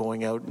bench and then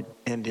going out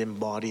and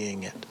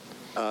embodying it.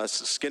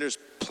 Skinner's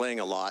playing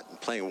a lot and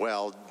playing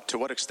well. To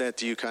what extent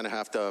do you kind of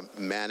have to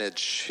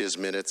manage his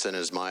minutes and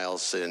his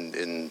miles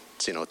in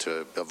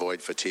to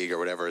avoid fatigue or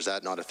whatever? Is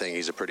that not a thing?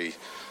 He's a pretty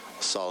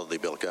solidly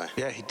built guy.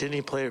 Yeah, didn't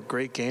he play a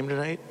great game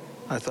tonight?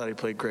 I thought he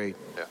played great.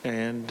 Yeah.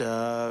 And,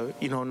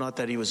 not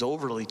that he was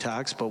overly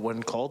taxed, but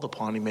when called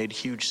upon, he made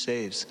huge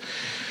saves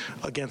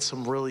against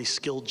some really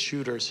skilled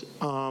shooters.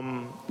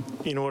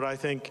 You know what I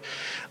think?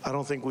 I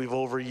don't think we've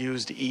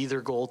overused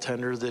either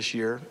goaltender this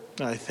year.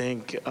 I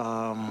think,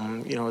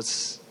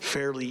 it's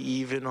fairly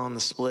even on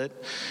the split.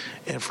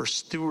 And for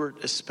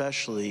Stewart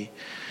especially,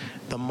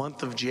 the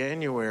month of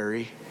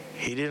January,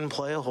 he didn't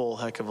play a whole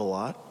heck of a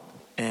lot.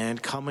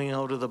 And coming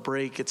out of the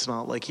break, it's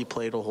not like he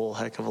played a whole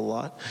heck of a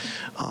lot.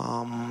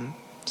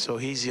 So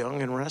he's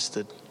young and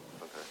rested.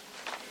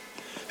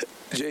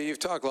 Jay, you've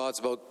talked lots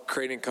about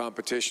creating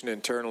competition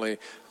internally.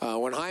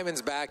 When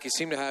Hyman's back, you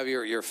seem to have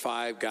your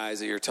 5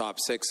 guys at your top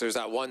 6. There's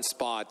that one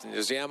spot, and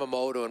there's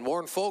Yamamoto, and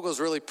Warren Fogel's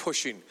really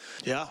pushing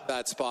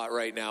that spot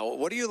right now.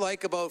 What do you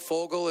like about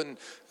Fogel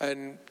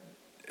and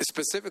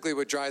specifically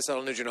with Draisaitl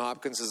and Nugent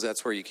Hopkins, is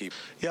that's where you keep?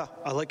 Yeah,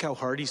 I like how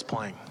hard he's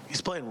playing.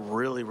 He's playing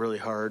really, really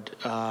hard.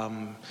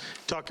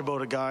 Talk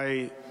about a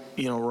guy,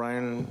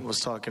 Ryan was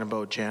talking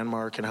about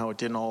Janmark and how it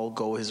didn't all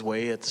go his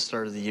way at the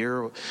start of the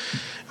year.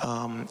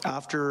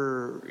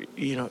 After,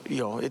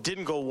 it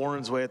didn't go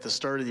Warren's way at the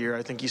start of the year.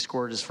 I think he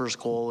scored his first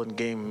goal in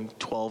game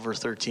 12 or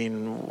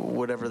 13,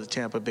 whatever the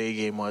Tampa Bay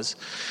game was.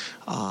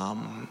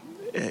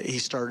 He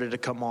started to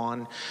come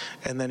on,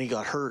 and then he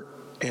got hurt.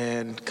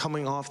 And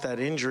coming off that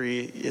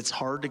injury, it's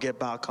hard to get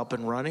back up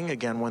and running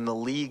again when the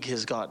league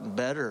has gotten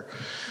better.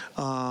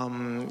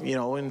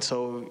 And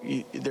so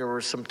there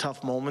were some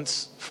tough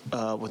moments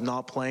with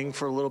not playing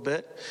for a little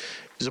bit.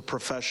 He's a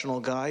professional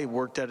guy. He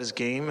worked at his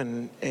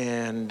game,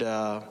 and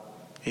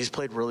he's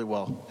played really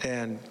well.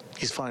 And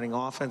he's finding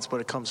offense, but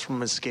it comes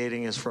from his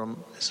skating, is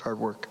from his hard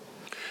work.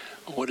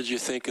 What did you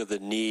think of the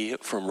knee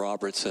from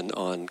Robertson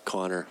on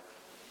Connor?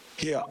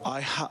 Yeah,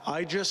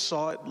 I just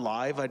saw it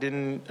live. I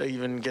didn't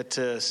even get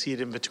to see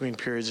it in between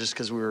periods just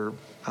because we were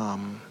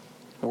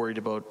worried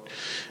about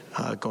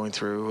going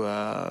through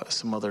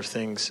some other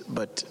things.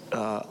 But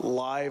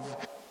live,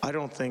 I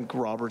don't think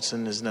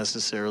Robertson is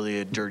necessarily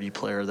a dirty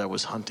player that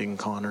was hunting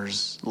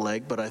Connor's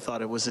leg, but I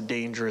thought it was a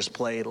dangerous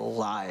play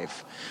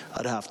live.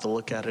 I'd have to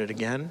look at it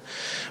again,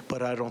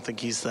 but I don't think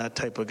he's that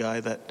type of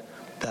guy that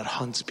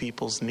hunts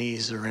people's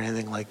knees or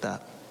anything like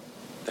that.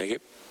 Thank you.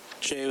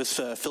 Jay, it was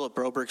Philip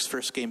Broberg's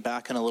first game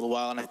back in a little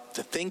while, and I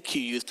think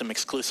you used him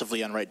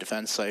exclusively on right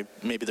defense.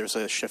 Maybe there's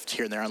a shift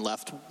here and there on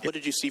left. What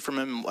did you see from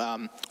him?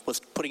 Was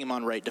putting him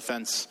on right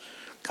defense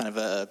kind of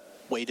a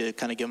way to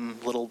kind of give him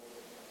a little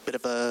bit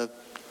of a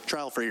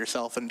trial for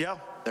yourself? And Yeah,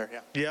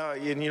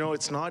 and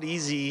it's not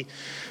easy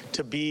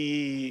to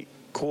be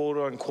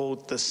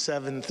quote-unquote the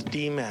 7th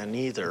D-man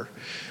either,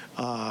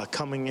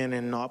 coming in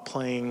and not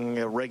playing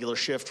a regular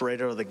shift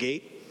right out of the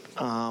gate.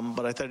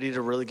 But I thought he did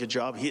a really good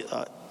job.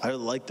 I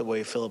like the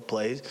way Philip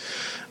plays,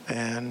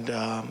 and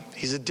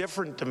he's a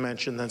different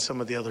dimension than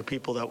some of the other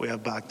people that we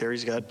have back there.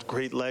 He's got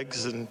great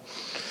legs, and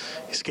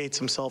he skates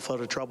himself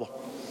out of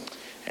trouble.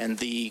 And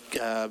the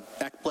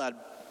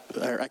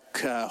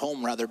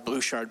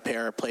Bouchard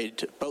pair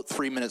played about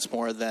 3 minutes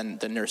more than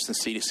Nurse and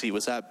CDC.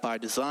 Was that by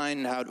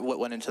design? What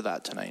went into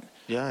that tonight?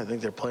 Yeah, I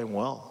think they're playing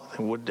well. I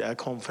think Wood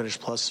Ekholm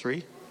finished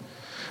 +3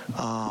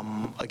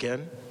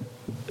 again.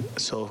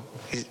 So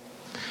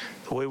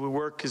the way we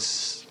work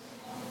is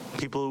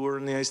people who are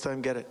in the ice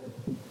time get it.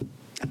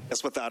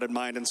 Yes, with that in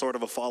mind, and sort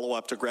of a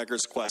follow-up to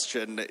Gregor's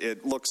question,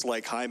 it looks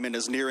like Hyman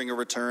is nearing a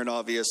return,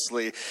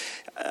 obviously.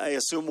 I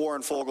assume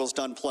Warren Fogel's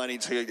done plenty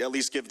to at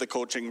least give the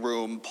coaching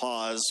room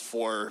pause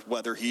for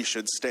whether he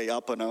should stay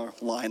up on a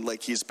line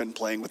like he's been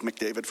playing with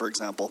McDavid, for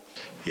example.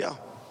 Yeah.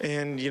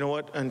 And you know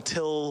what?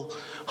 Until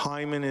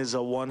Hyman is a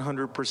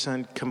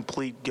 100%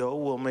 complete go,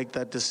 we'll make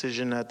that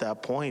decision at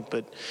that point.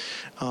 But,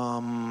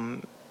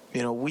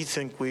 we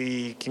think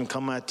we can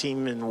come at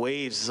team in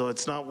waves. So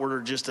it's not we're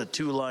just a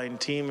two-line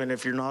team. And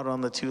if you're not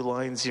on the two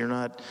lines, you're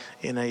not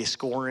in a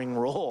scoring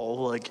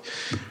role. Like,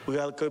 we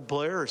got good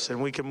players, and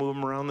we can move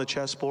them around the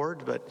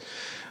chessboard. But,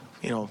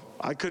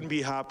 I couldn't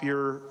be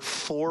happier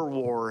for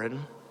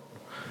Warren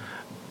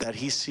that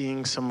he's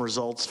seeing some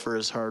results for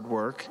his hard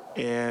work.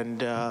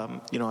 And,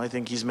 I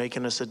think he's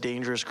making us a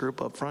dangerous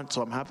group up front,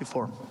 so I'm happy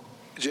for him.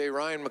 Jay,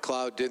 Ryan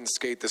McLeod didn't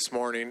skate this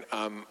morning.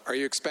 Are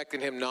you expecting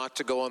him not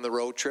to go on the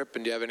road trip,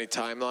 and do you have any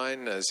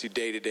timeline? Is he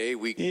day-to-day,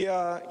 week?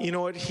 Yeah, you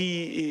know what?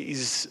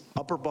 He's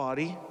upper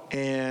body,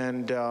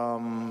 and,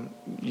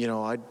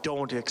 I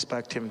don't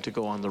expect him to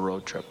go on the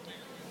road trip.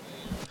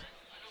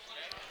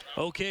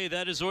 Okay,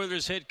 that is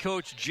Oilers head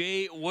coach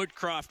Jay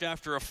Woodcroft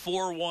after a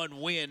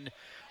 4-1 win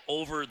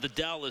over the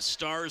Dallas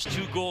Stars.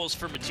 2 goals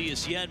for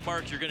Matthias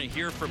Janmark. You're going to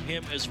hear from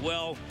him as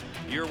well.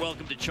 You're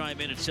welcome to chime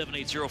in at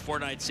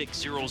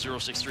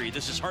 780-496-0063.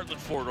 This is Heartland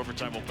Ford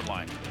Overtime Open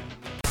Line.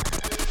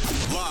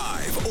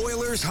 Live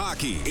Oilers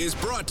hockey is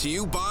brought to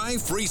you by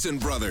Friesen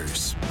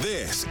Brothers.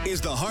 This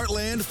is the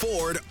Heartland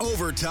Ford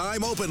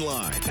Overtime Open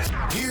Line.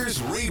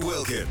 Here's Reed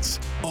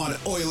Wilkins on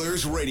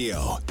Oilers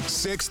Radio,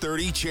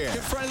 630 CHED.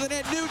 In front of the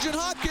net, Nugent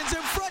Hopkins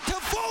in front to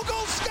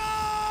Fogle, scores!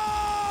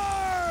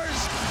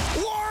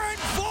 Warren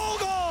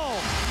Fogle!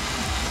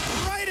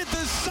 Right at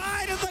the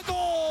side of the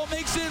goal,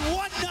 makes it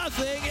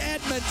 1-0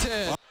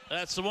 Edmonton.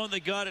 That's the one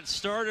that got it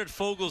started.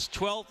 Fogel's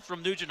 12th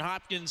from Nugent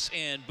Hopkins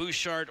and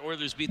Bouchard.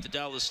 Oilers beat the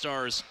Dallas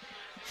Stars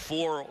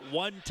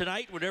 4-1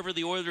 tonight. Whenever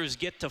the Oilers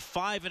get to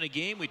 5 in a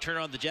game, we turn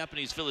on the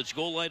Japanese Village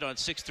goal light on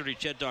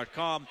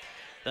 630ched.com.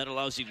 That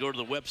allows you to go to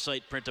the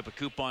website, print up a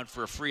coupon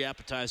for a free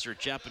appetizer at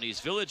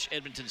Japanese Village,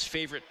 Edmonton's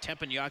favorite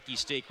teppanyaki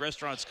steak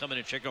restaurants. Come in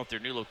and check out their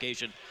new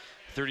location,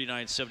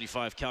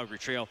 3975 Calgary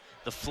Trail.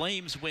 The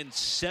Flames win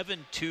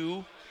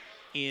 7-2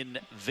 in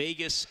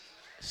Vegas.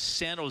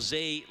 San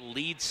Jose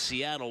leads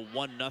Seattle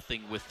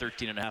 1-0 with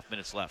 13.5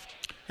 minutes left.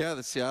 Yeah,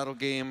 the Seattle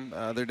game,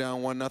 they're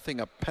down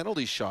 1-0. A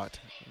penalty shot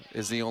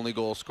is the only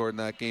goal scored in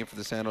that game for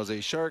the San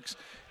Jose Sharks.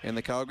 And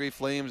the Calgary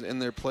Flames in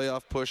their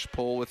playoff push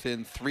pull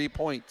within 3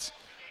 points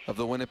of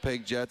the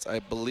Winnipeg Jets. I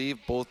believe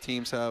both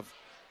teams have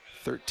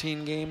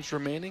 13 games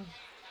remaining,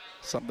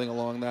 something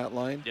along that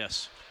line.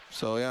 Yes.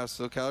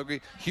 So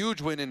Calgary,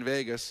 huge win in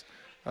Vegas.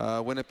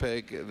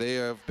 Winnipeg, they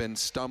have been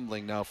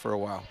stumbling now for a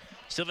while.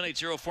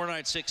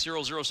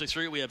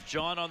 780-496-0063. We have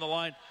John on the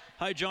line.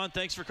 Hi, John.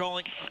 Thanks for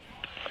calling.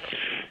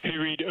 Hey,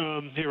 Reed.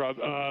 Hey, Rob.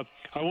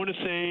 I want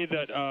to say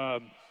that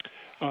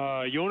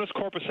Jonas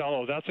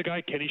Korpisalo, that's a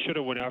guy Kenny should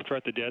have went after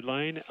at the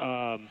deadline.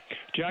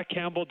 Jack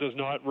Campbell does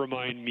not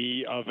remind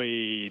me of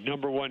a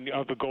number one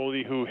of a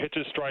goalie who hits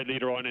his stride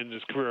later on in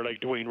his career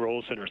like Dwayne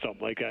Rolson or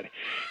something like that.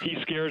 He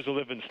scares the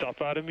living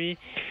stuff out of me.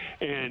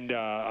 And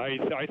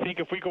I think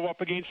if we go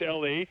up against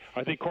LA,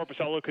 I think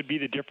Korpisalo could be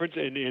the difference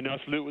in us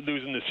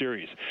losing the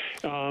series.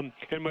 And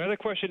my other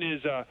question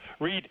is,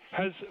 Reed,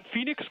 has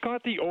Phoenix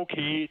got the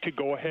okay to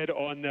go ahead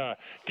on the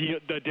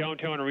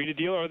downtown arena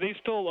deal? Or are they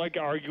still like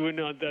arguing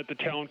that the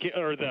town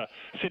or the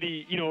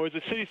city, is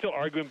the city still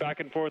arguing back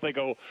and forth like,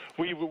 oh,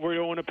 we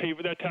don't want to pay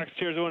for that,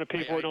 taxpayers don't want to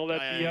pay for it and all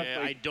that?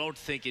 I don't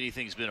think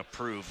anything's been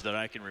approved that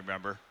I can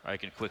remember. I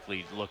can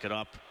quickly look it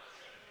up.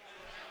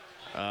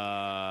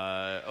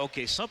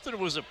 Okay, something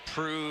was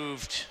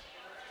approved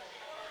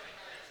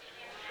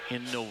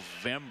in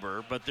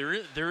November, but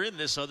they're in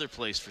this other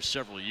place for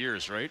several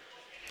years, right?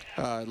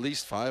 At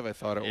least 5, I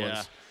thought it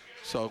was.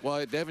 So,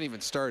 they haven't even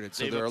started,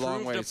 so they're a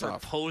long ways off.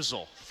 They've approved a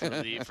proposal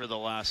for the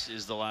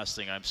last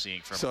thing I'm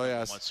seeing from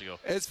months ago.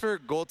 It's for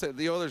goaltender.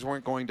 The Oilers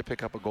weren't going to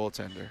pick up a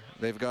goaltender.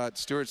 They've got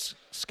Stuart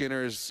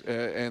Skinner's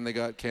and they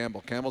got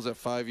Campbell. Campbell's at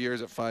 5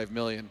 years at $5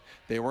 million.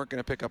 They weren't going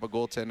to pick up a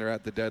goaltender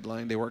at the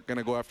deadline. They weren't going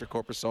to go after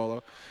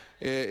Korpisalo.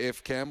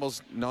 If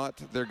Campbell's not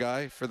their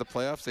guy for the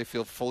playoffs, they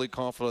feel fully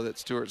confident that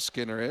Stuart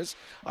Skinner is.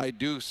 I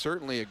do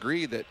certainly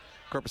agree that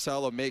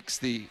Korpisalo makes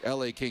the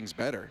LA Kings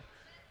better.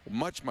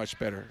 Much, much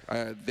better.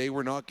 They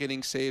were not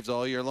getting saves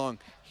all year long.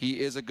 He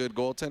is a good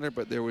goaltender,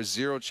 but there was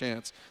zero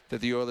chance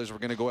that the Oilers were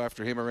going to go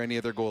after him or any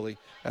other goalie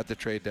at the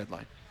trade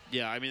deadline.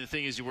 Yeah, I mean, the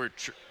thing is, to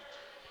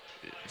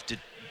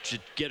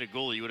get a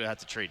goalie, you would have had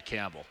to trade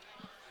Campbell,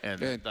 and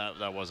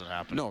that wasn't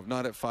happening. No,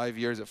 not at 5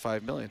 years at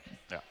 $5 million.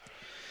 Yeah.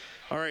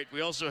 All right, we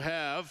also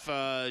have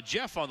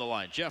Jeff on the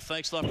line. Jeff,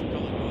 thanks a lot for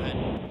calling. Go ahead.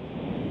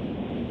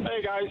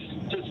 Hey, guys.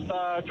 Just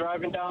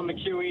driving down the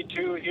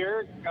QE2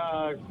 here.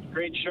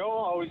 Great show.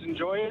 Always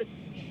enjoy it.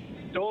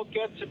 Don't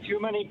get to too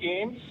many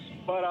games,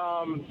 but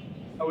I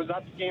was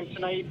at the game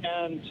tonight,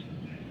 and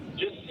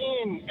just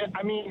seeing,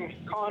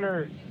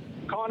 Connor's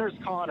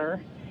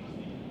Connor.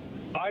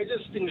 I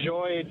just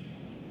enjoyed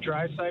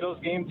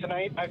Draisaitl's game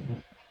tonight.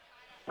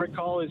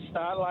 recall his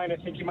stat line. I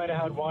think he might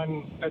have had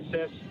 1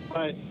 assist,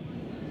 but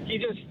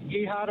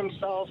he had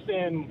himself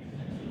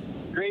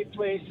in great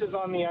places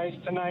on the ice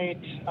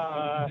tonight.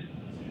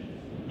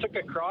 Took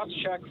a cross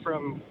check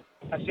from,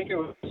 I think it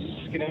was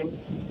Skinner,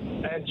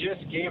 and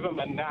just gave him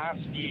a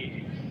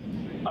nasty,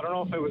 I don't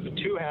know if it was a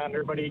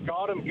two-hander, but he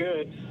got him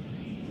good,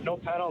 no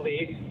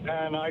penalty,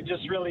 and I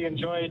just really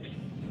enjoyed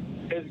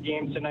his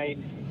game tonight.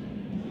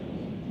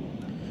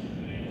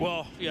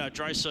 Well, yeah,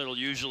 Draisaitl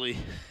usually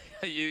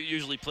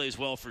plays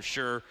well for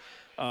sure.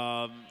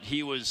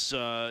 He was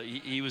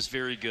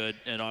very good,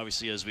 and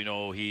obviously, as we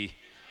know, he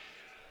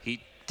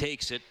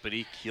takes it, but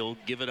he'll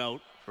give it out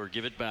or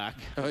give it back.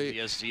 He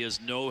has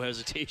no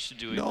hesitation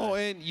doing that. No,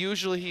 and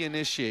usually he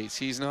initiates.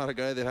 He's not a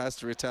guy that has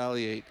to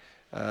retaliate.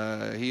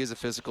 He is a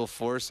physical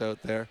force out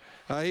there.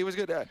 He was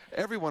good.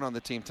 Everyone on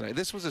the team tonight.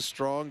 This was a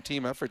strong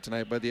team effort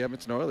tonight by the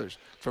Edmonton Oilers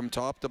from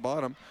top to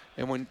bottom.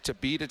 And when to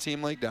beat a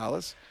team like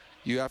Dallas,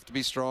 you have to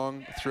be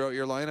strong throughout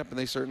your lineup, and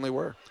they certainly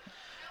were.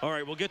 All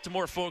right, we'll get to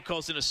more phone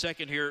calls in a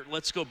second here.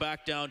 Let's go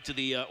back down to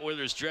the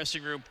Oilers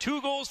dressing room.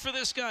 2 goals for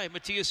this guy,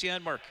 Matthias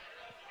Janmark.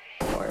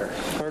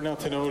 Hard not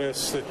to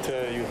notice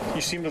that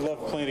you seem to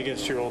love playing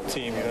against your old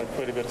team. You had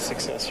quite a bit of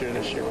success here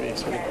this year. You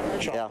sort of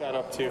chalk that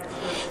up too.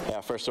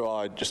 Yeah, first of all,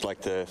 I'd just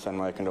like to send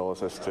my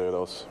condolences to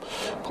those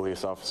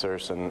police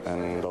officers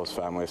and those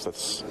families.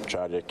 That's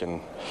tragic,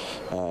 and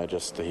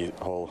just the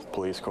whole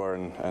police corps,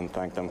 and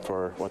thank them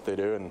for what they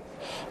do. And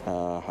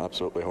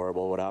absolutely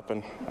horrible what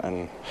happened.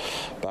 And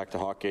back to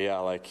hockey, yeah,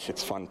 like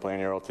it's fun playing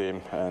your old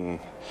team, and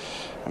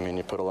I mean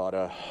you put a lot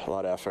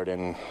of effort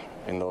in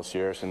those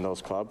years in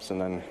those clubs,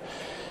 and then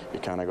you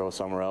kind of go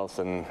somewhere else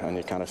and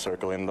you kind of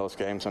circle in those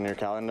games on your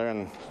calendar.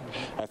 And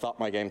I thought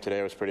my game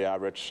today was pretty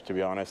average, to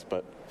be honest,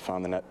 but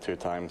found the net 2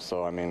 times.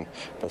 So, I mean,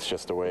 that's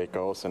just the way it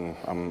goes, and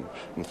I'm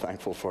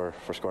thankful for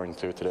scoring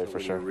 2 today, for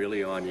sure. You're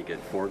really on, you get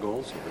 4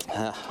 goals?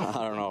 I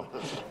don't know.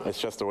 It's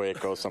just the way it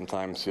goes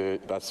sometimes.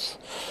 That's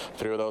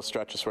through those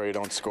stretches where you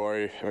don't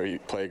score or you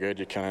play good,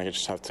 you kind of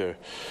just have to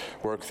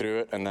work through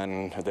it. And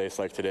then days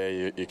like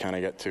today, you kind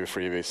of get 2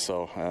 freebies.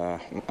 So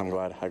I'm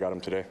glad I got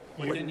them today.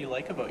 What didn't you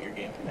like about your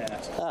game?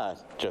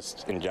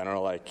 Just in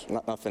general, like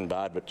nothing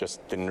bad, but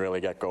just didn't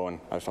really get going.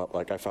 I felt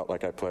like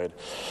I played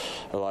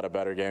a lot of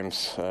better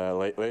games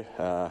lately,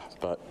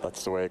 but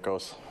that's the way it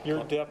goes.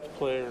 Your depth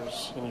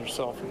players, and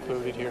yourself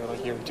included here,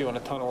 like you're doing a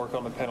ton of work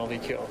on the penalty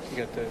kill. You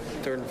got the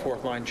 3rd and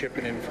 4th line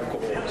chipping in for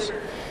goals.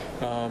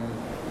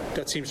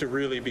 That seems to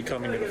really be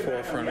coming to the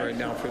forefront right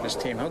now for this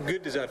team. How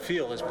good does that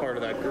feel as part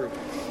of that group?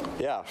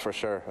 Yeah, for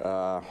sure.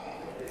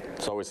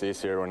 It's always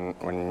easier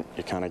when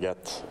you kind of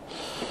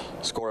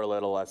score a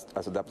little as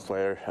a depth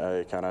player.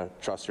 You kind of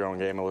trust your own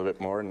game a little bit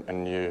more,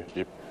 and you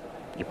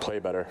play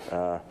better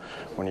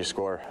when you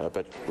score.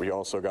 But we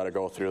also got to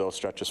go through those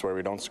stretches where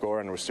we don't score,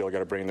 and we still got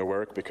to bring the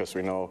work because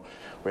we know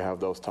we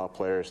have those top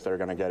players. They're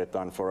going to get it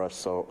done for us,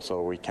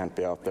 so we can't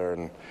be out there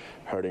and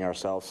hurting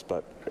ourselves.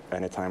 But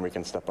anytime we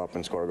can step up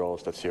and score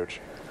goals, that's huge.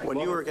 When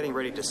you were getting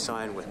ready to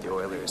sign with the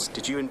Oilers,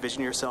 did you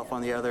envision yourself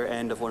on the other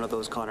end of one of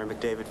those Connor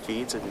McDavid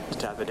feeds and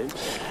tap it in?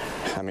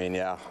 I mean,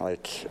 yeah,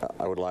 like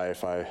I would lie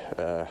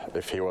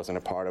if he wasn't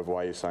a part of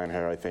why you signed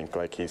here. I think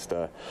like he's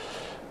the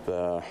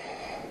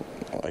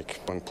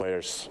like when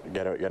players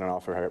get an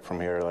offer from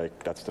here,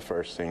 like that's the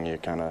first thing you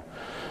kind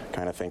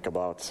of think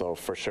about. So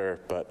for sure,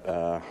 but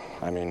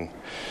I mean,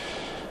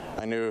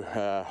 I knew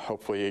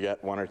hopefully you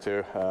get 1 or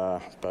 2,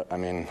 but I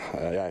mean,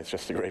 yeah, he's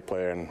just a great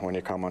player, and when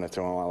you come on a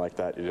 2-on-1 like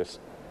that, you just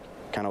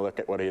kind of look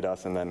at what he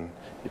does and then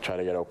you try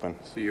to get open.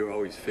 So you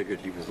always figured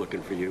he was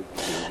looking for you?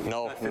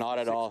 No, not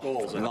at all.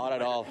 Not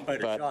at all.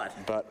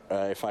 But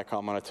if I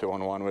come on a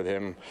 2-on-1 with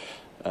him,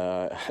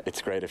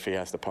 it's great. If he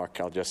has the puck,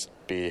 I'll just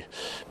be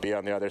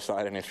on the other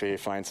side, and if he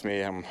finds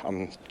me, I'm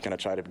going to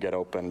try to get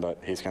open, but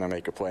he's going to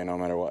make a play no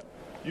matter what.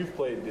 You've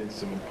played in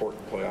some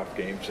important playoff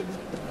games, and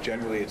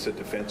generally it's a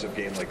defensive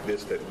game like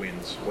this that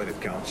wins when it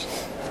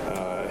counts.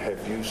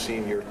 Have you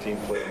seen your team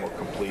play a more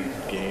complete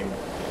game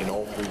in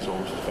all 3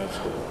 zones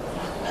defensively?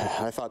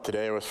 I thought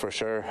today was for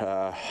sure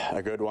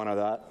a good one of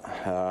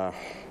that.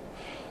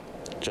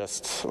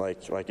 Just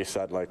like you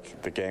said,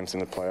 like the games in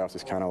the playoffs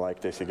is kind of like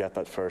this. You get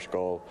that first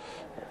goal,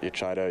 you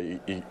try to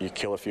you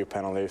kill a few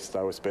penalties.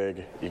 That was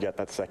big. You get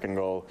that second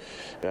goal,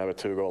 you have a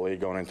 2-goal lead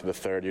going into the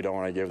third. You don't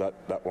want to give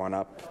that one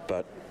up,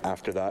 but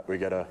after that we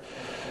gotta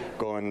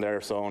go in their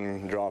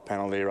zone, draw a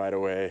penalty right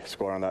away,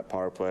 score on that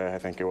power play, I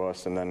think it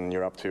was, and then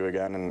you're up 2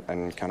 again,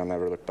 and kind of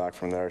never look back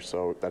from there.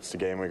 So that's the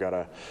game we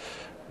gotta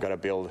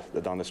build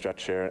down the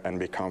stretch here and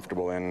be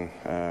comfortable in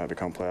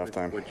become playoff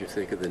time. What did you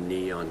think of the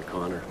knee on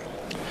Connor?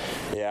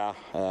 Yeah,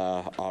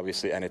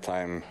 obviously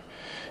anytime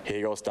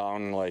he goes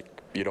down, like,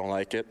 you don't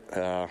like it.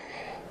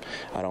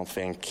 I don't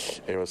think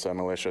it was a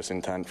malicious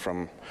intent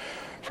from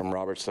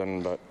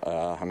Robertson, but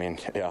I mean,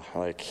 yeah,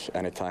 like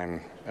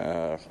anytime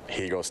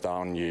he goes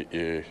down,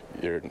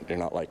 you're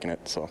not liking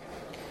it. So.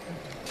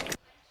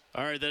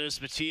 All right, that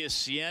is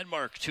Matthias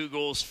Janmark. 2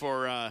 goals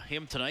for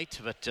him tonight,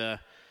 but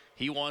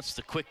he wants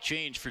the quick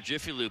change for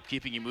Jiffy Lube,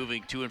 keeping you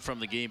moving to and from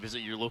the game. Visit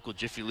your local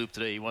Jiffy Lube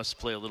today. He wants to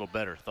play a little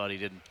better. Thought he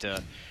didn't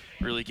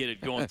really get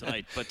it going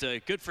tonight. But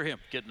good for him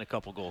getting a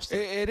couple goals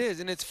tonight. It is,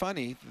 and it's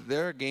funny.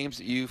 There are games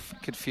that you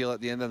could feel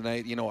at the end of the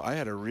night, I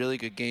had a really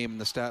good game,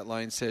 and the stat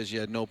line says you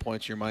had no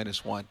points, you're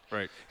 -1.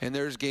 Right. And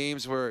there's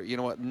games where,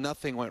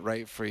 nothing went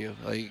right for you.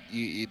 Like,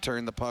 you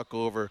turned the puck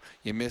over,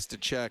 you missed a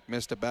check,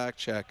 missed a back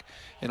check,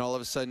 and all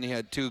of a sudden you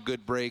had 2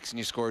 good breaks and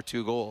you scored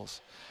 2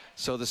 goals.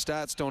 So the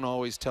stats don't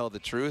always tell the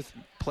truth.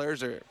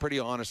 Players are pretty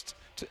honest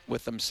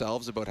with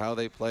themselves about how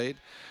they played.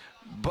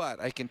 But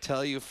I can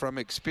tell you from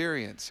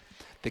experience,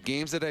 the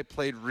games that I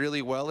played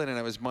really well in and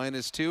I was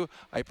 -2,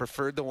 I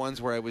preferred the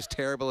ones where I was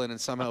terrible in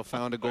and somehow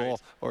found a goal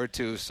or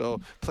 2.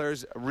 So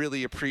players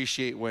really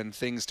appreciate when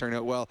things turn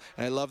out well.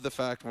 And I love the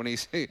fact when he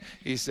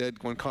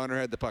said when Connor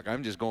had the puck,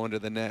 I'm just going to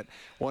the net.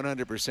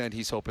 100%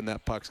 he's hoping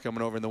that puck's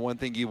coming over. And the one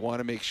thing you want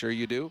to make sure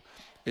you do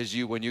is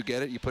when you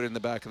get it, you put it in the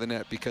back of the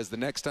net, because the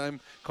next time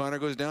Connor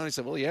goes down, he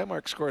said, well, yeah,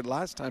 Mark scored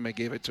last time I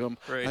gave it to him.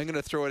 Right. I'm going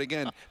to throw it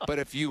again. But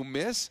if you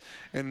miss,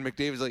 and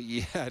McDavid's like,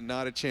 yeah,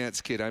 not a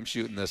chance, kid. I'm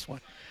shooting this one.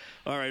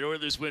 All right,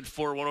 Oilers win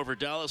 4-1 over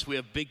Dallas. We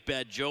have Big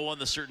Bad Joe on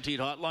the Certainty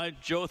Hotline.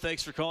 Joe,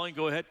 thanks for calling.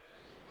 Go ahead.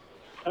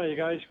 Hi,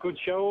 guys. Good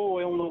show.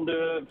 On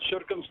the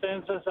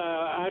circumstances,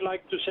 I'd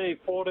like to say,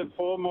 first and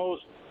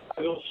foremost,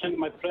 I will send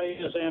my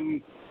players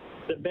and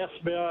the best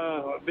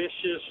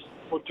wishes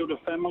to the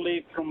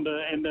family from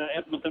the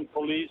Edmonton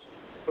police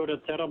for the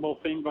terrible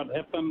thing that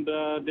happened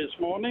this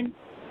morning.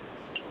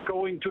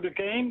 Going to the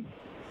game,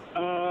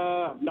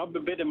 not a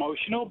bit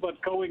emotional,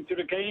 but going to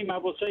the game, I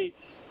will say,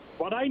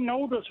 what I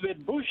noticed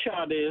with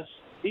Bouchard is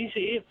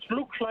it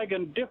looks like a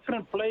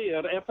different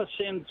player ever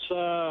since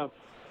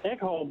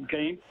Ekholm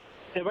game.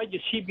 And what you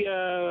see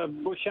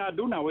Bouchard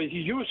do now is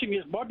he's using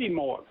his body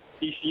more.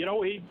 He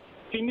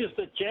finished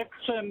the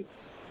checks, and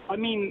I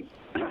mean,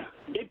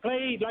 they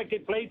play like they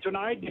played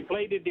tonight. They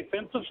play the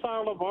defensive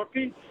style of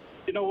hockey.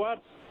 You know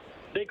what?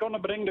 They're going to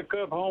bring the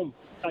curve home.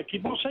 I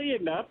keep on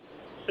saying that.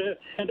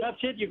 And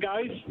that's it, you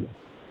guys.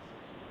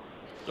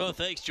 Oh,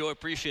 thanks, Joe. I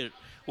appreciate it.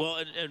 Well,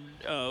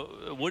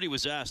 and Woody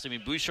was asked. I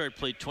mean, Bouchard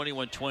played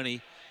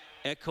 21-20.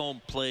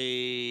 Ekholm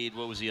played,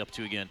 what was he up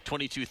to again?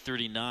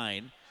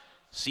 22-39.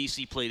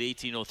 Ceci played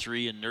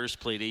 18-03, and Nurse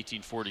played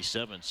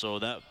 18-47. So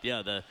the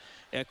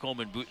Ekholm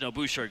and now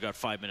Bouchard got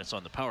 5 minutes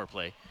on the power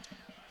play.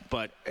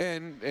 But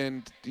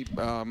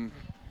Ekholm,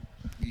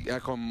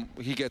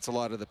 he gets a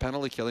lot of the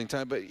penalty killing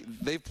time, but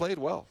they've played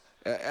well.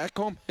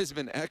 Ekholm has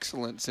been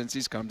excellent since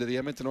he's come to the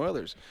Edmonton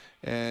Oilers.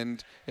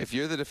 And if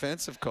you're the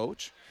defensive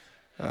coach,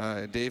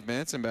 Dave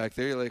Manson back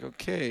there, you're like,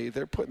 okay,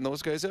 they're putting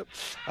those guys up.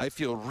 I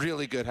feel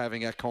really good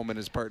having Ekholm and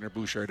his partner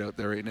Bouchard out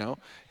there right now,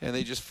 and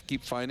they just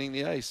keep finding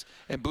the ice.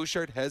 And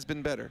Bouchard has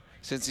been better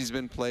since he's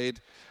been played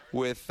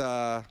with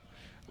Ekholm.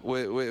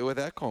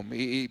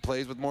 He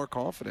plays with more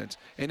confidence.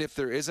 And if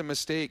there is a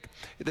mistake,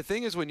 the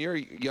thing is, when you're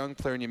a young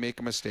player and you make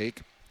a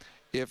mistake,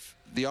 if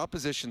the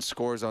opposition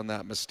scores on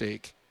that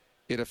mistake,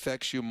 it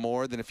affects you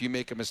more than if you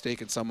make a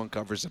mistake and someone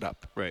covers it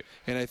up. Right.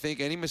 And I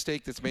think any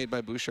mistake that's made by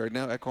Bouchard,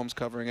 now Ekholm's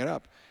covering it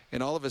up.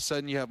 And all of a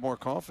sudden you have more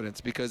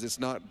confidence because it's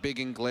not big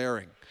and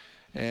glaring.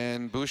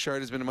 And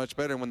Bouchard has been much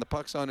better. And when the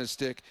puck's on his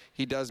stick,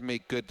 he does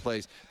make good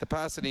plays. The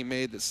pass that he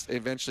made that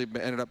eventually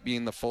ended up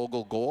being the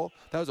Fogle goal,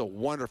 that was a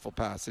wonderful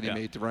pass that he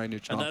made to Ryan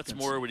Nugent-Hopkins. And that's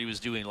more what he was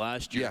doing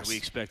last year. Yes. We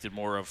expected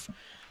more of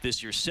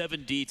this year.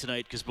 7D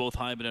tonight because both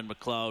Hyman and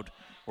McLeod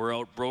were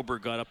out.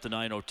 Broberg got up to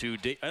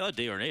 9:02. I thought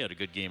Desharnais had a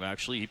good game,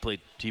 actually. He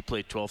played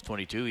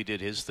 12:22. He did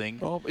his thing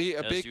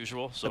as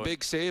usual. So a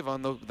big save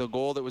on the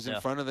goal that was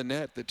in front of the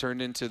net that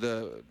turned into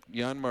the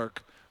Janmark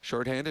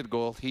shorthanded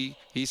goal. He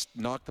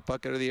knocked the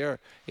puck out of the air.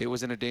 It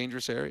was in a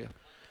dangerous area.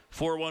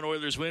 4-1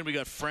 Oilers win. We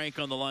got Frank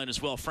on the line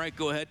as well. Frank,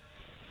 go ahead.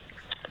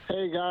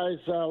 Hey, guys.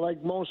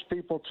 Like most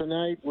people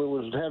tonight, it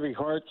was heavy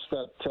hearts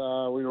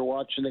that we were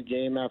watching the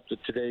game after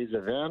today's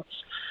events.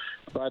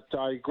 But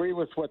I agree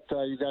with what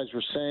you guys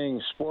were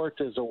saying. Sport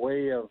is a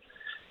way of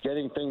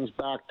getting things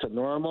back to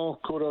normal.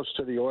 Kudos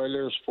to the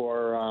Oilers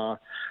for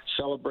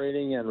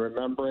celebrating and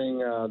remembering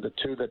the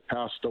two that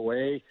passed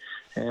away.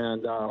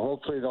 And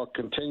hopefully they'll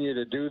continue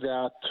to do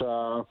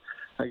that.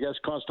 I guess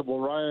Constable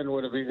Ryan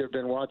would have either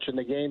been watching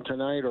the game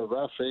tonight or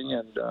reffing,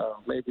 and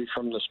maybe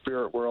from the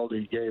spirit world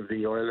he gave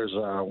the Oilers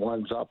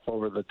ones up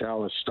over the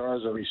Dallas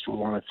Stars. At least we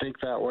want to think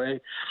that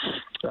way.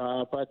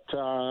 But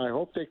I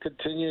hope they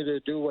continue to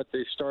do what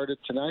they started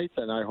tonight,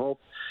 and I hope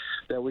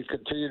that we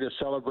continue to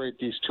celebrate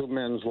these two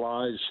men's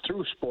lives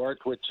through sport,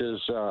 which is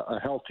a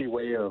healthy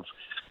way of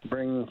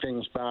bringing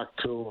things back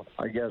to,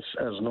 I guess,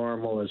 as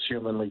normal as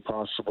humanly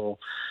possible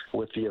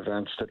with the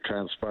events that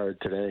transpired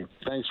today.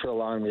 Thanks for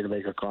allowing me to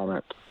make a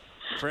comment.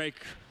 Frank,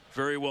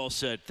 very well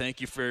said.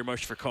 Thank you very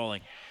much for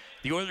calling.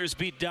 The Oilers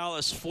beat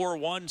Dallas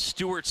 4-1.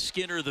 Stuart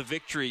Skinner, the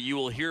victory. You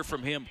will hear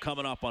from him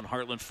coming up on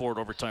Heartland Ford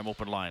Overtime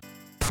Open Line.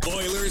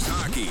 Oilers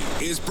hockey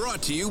is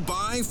brought to you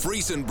by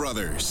Friesen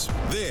Brothers.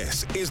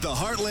 This is the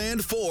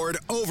Heartland Ford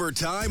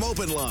Overtime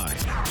Open Line.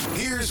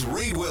 Here's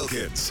Reed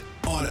Wilkins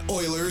on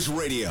Oilers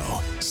Radio,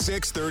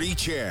 630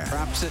 CHED.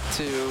 Wraps it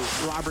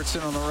to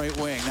Robertson on the right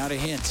wing. Now to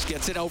Hintz.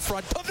 Gets it out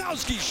front.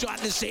 Pavelski shot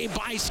in the save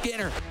by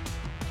Skinner.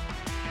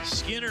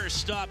 Skinner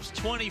stops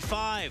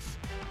 25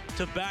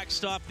 to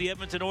backstop the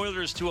Edmonton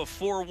Oilers to a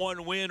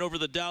 4-1 win over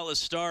the Dallas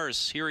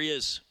Stars. Here he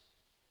is.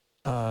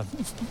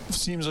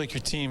 Seems like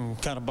your team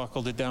kind of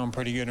buckled it down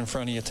pretty good in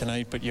front of you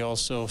tonight, but you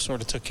also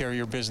sort of took care of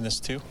your business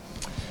too.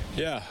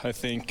 Yeah, I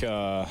think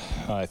the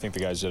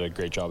guys did a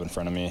great job in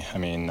front of me. I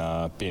mean,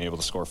 being able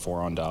to score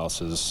 4 on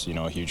Dallas is,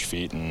 a huge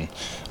feat, and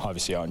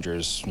obviously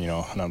Ottinger's,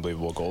 an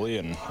unbelievable goalie,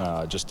 and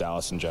just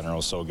Dallas in general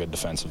is so good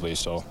defensively.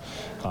 So,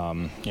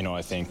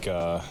 I think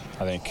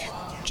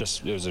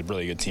just it was a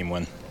really good team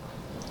win.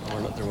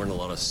 There weren't a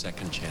lot of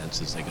second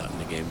chances they got in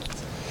the game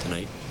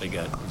tonight.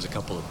 There was a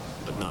couple,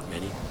 but not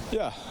many.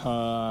 Yeah,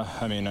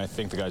 I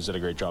think the guys did a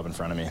great job in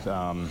front of me.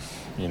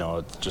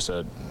 Just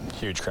a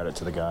huge credit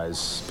to the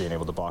guys being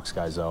able to box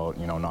guys out,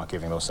 not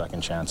giving those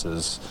second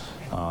chances,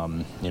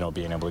 being able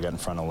to get in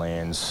front of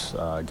lanes,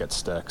 get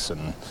sticks,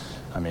 and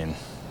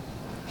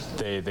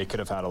they could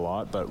have had a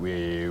lot, but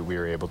we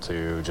were able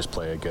to just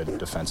play a good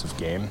defensive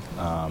game.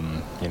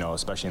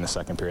 Especially in the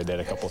second period, they had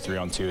a couple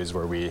 3-on-2s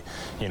where we,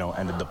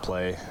 ended the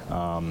play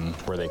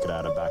where they could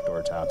add a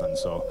backdoor tap in.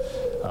 So,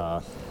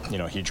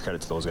 huge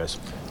credit to those guys.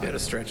 You had a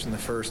stretch in the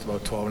first,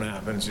 about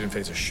 12.5 minutes, you didn't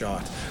face a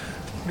shot.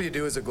 What do you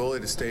do as a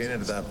goalie to stay in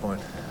it at that point?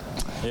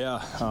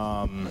 Yeah,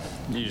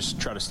 you just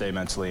try to stay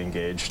mentally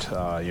engaged,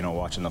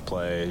 watching the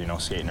play,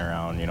 skating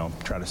around,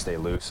 trying to stay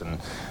loose and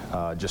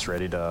just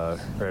ready to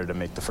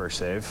make the first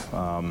save.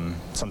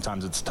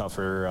 Sometimes it's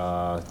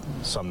tougher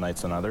some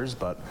nights than others,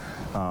 but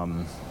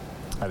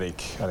I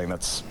think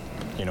that's,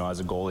 as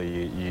a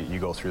goalie, you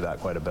go through that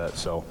quite a bit.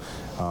 So,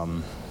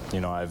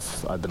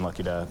 I've been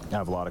lucky to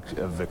have a lot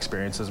of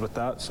experiences with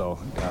that, so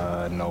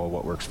I know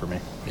what works for me.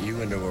 Are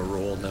you into a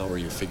role now where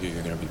you figure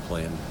you're going to be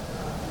playing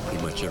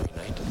pretty much every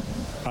night?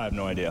 I have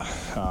no idea.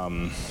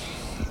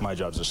 My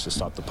job is just to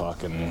stop the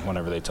puck, and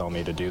whenever they tell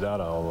me to do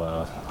that,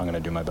 I'm going to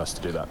do my best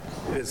to do that.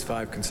 It is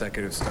 5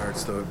 consecutive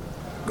starts, though.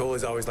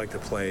 Goalies always like to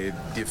play.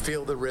 Do you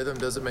feel the rhythm?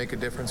 Does it make a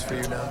difference for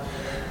you now?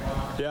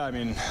 Yeah,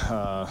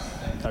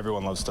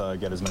 everyone loves to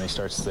get as many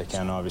starts as they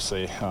can,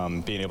 obviously.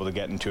 Being able to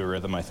get into a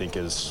rhythm, I think,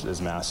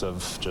 is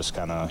massive. Just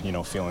kind of,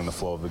 feeling the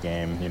flow of the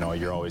game.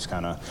 You're always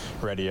kind of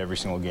ready every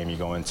single game you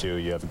go into.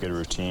 You have a good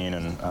routine,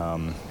 and,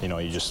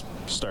 you just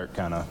start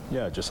kind of,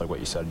 just like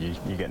what you said, you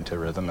get into a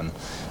rhythm, and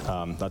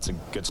that's a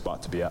good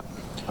spot to be at.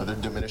 Are there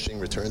diminishing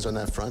returns on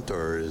that front,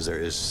 or is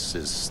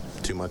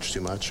too much,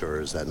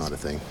 or is that not a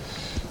thing?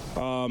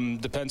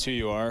 Depends who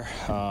you are.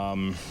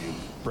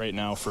 Right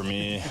now, for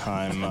me,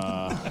 I'm,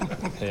 I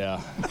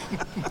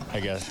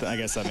guess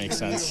that makes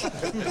sense.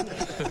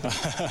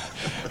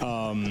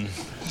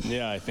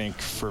 I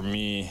think for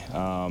me,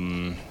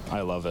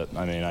 I love it.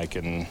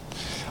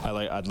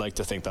 I'd like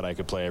to think that I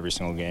could play every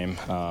single game.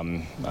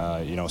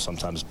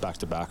 Sometimes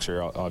back-to-backs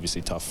are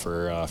obviously tough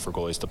for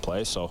goalies to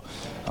play. So,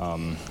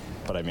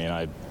 but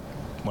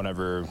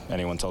whenever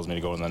anyone tells me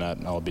to go in the net,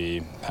 I'll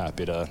be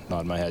happy to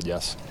nod my head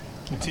yes.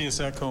 Matthias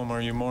Ekholm, are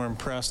you more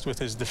impressed with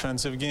his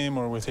defensive game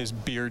or with his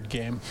beard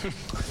game?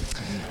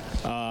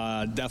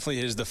 Definitely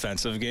his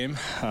defensive game,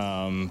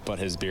 but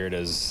his beard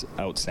is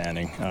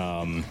outstanding.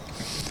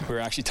 We were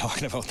actually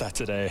talking about that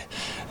today,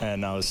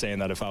 and I was saying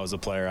that if I was a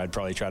player, I'd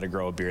probably try to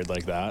grow a beard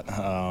like that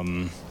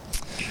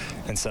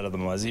instead of the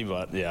muzzy.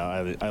 But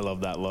yeah, I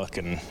love that look,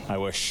 and I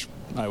wish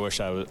I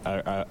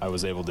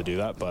was able to do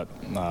that, but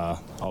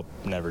I'll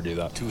never do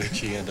that. Too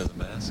itchy under the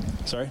mask?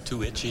 Sorry?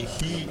 Too itchy?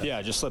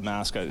 Yeah, just the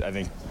mask. I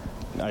think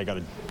I got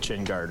a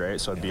chin guard, right?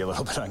 So I'd be a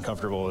little bit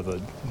uncomfortable with a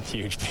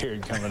huge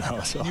beard coming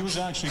out. So. He was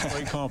actually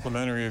quite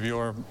complimentary of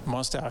your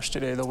mustache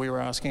today, though we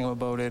were asking him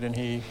about it, and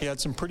he had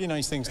some pretty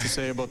nice things to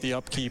say about the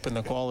upkeep and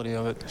the quality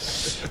of it.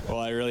 Well,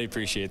 I really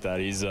appreciate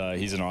that. He's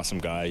an awesome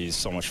guy. He's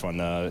so much fun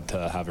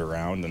to have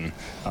around, and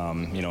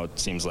it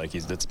seems like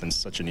it's been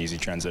such an easy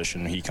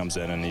transition. He comes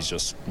in and he's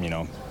just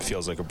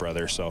feels like a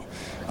brother. So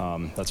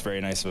that's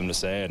very nice of him to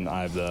say, and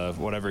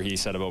whatever he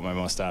said about my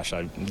mustache,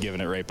 I've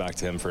given it right back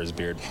to him for his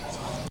beard.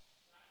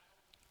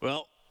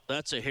 Well,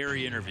 that's a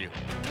hairy interview.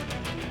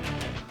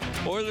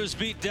 Oilers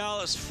beat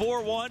Dallas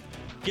 4-1.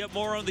 Get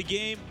more on the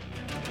game,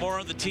 more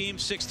on the team,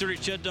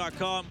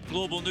 630ched.com,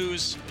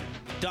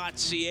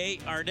 globalnews.ca.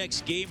 Our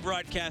next game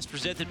broadcast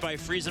presented by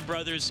Friesen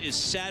Brothers is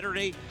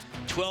Saturday,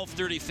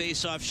 12:30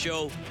 face-off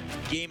show,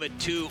 game at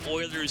 2,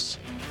 Oilers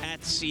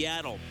at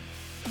Seattle.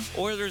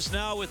 Oilers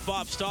Now with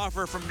Bob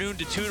Stauffer from noon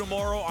to 2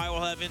 tomorrow. I will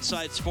have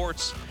Inside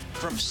Sports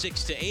from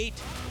 6 to 8.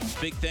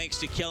 Big thanks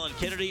to Kellen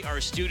Kennedy, our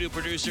studio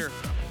producer,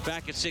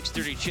 back at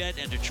 6:30 Ched,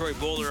 and to Troy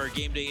Bowler, our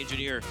game day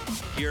engineer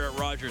here at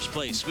Rogers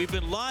Place. We've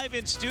been live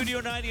in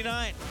Studio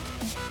 99.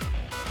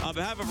 On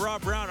behalf of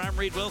Rob Brown, I'm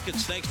Reed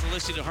Wilkins. Thanks for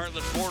listening to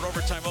Heartland Ford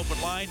Overtime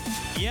Open Line.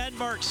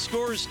 Janmark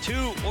scores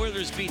 2.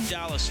 Oilers beat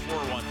Dallas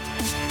 4-1.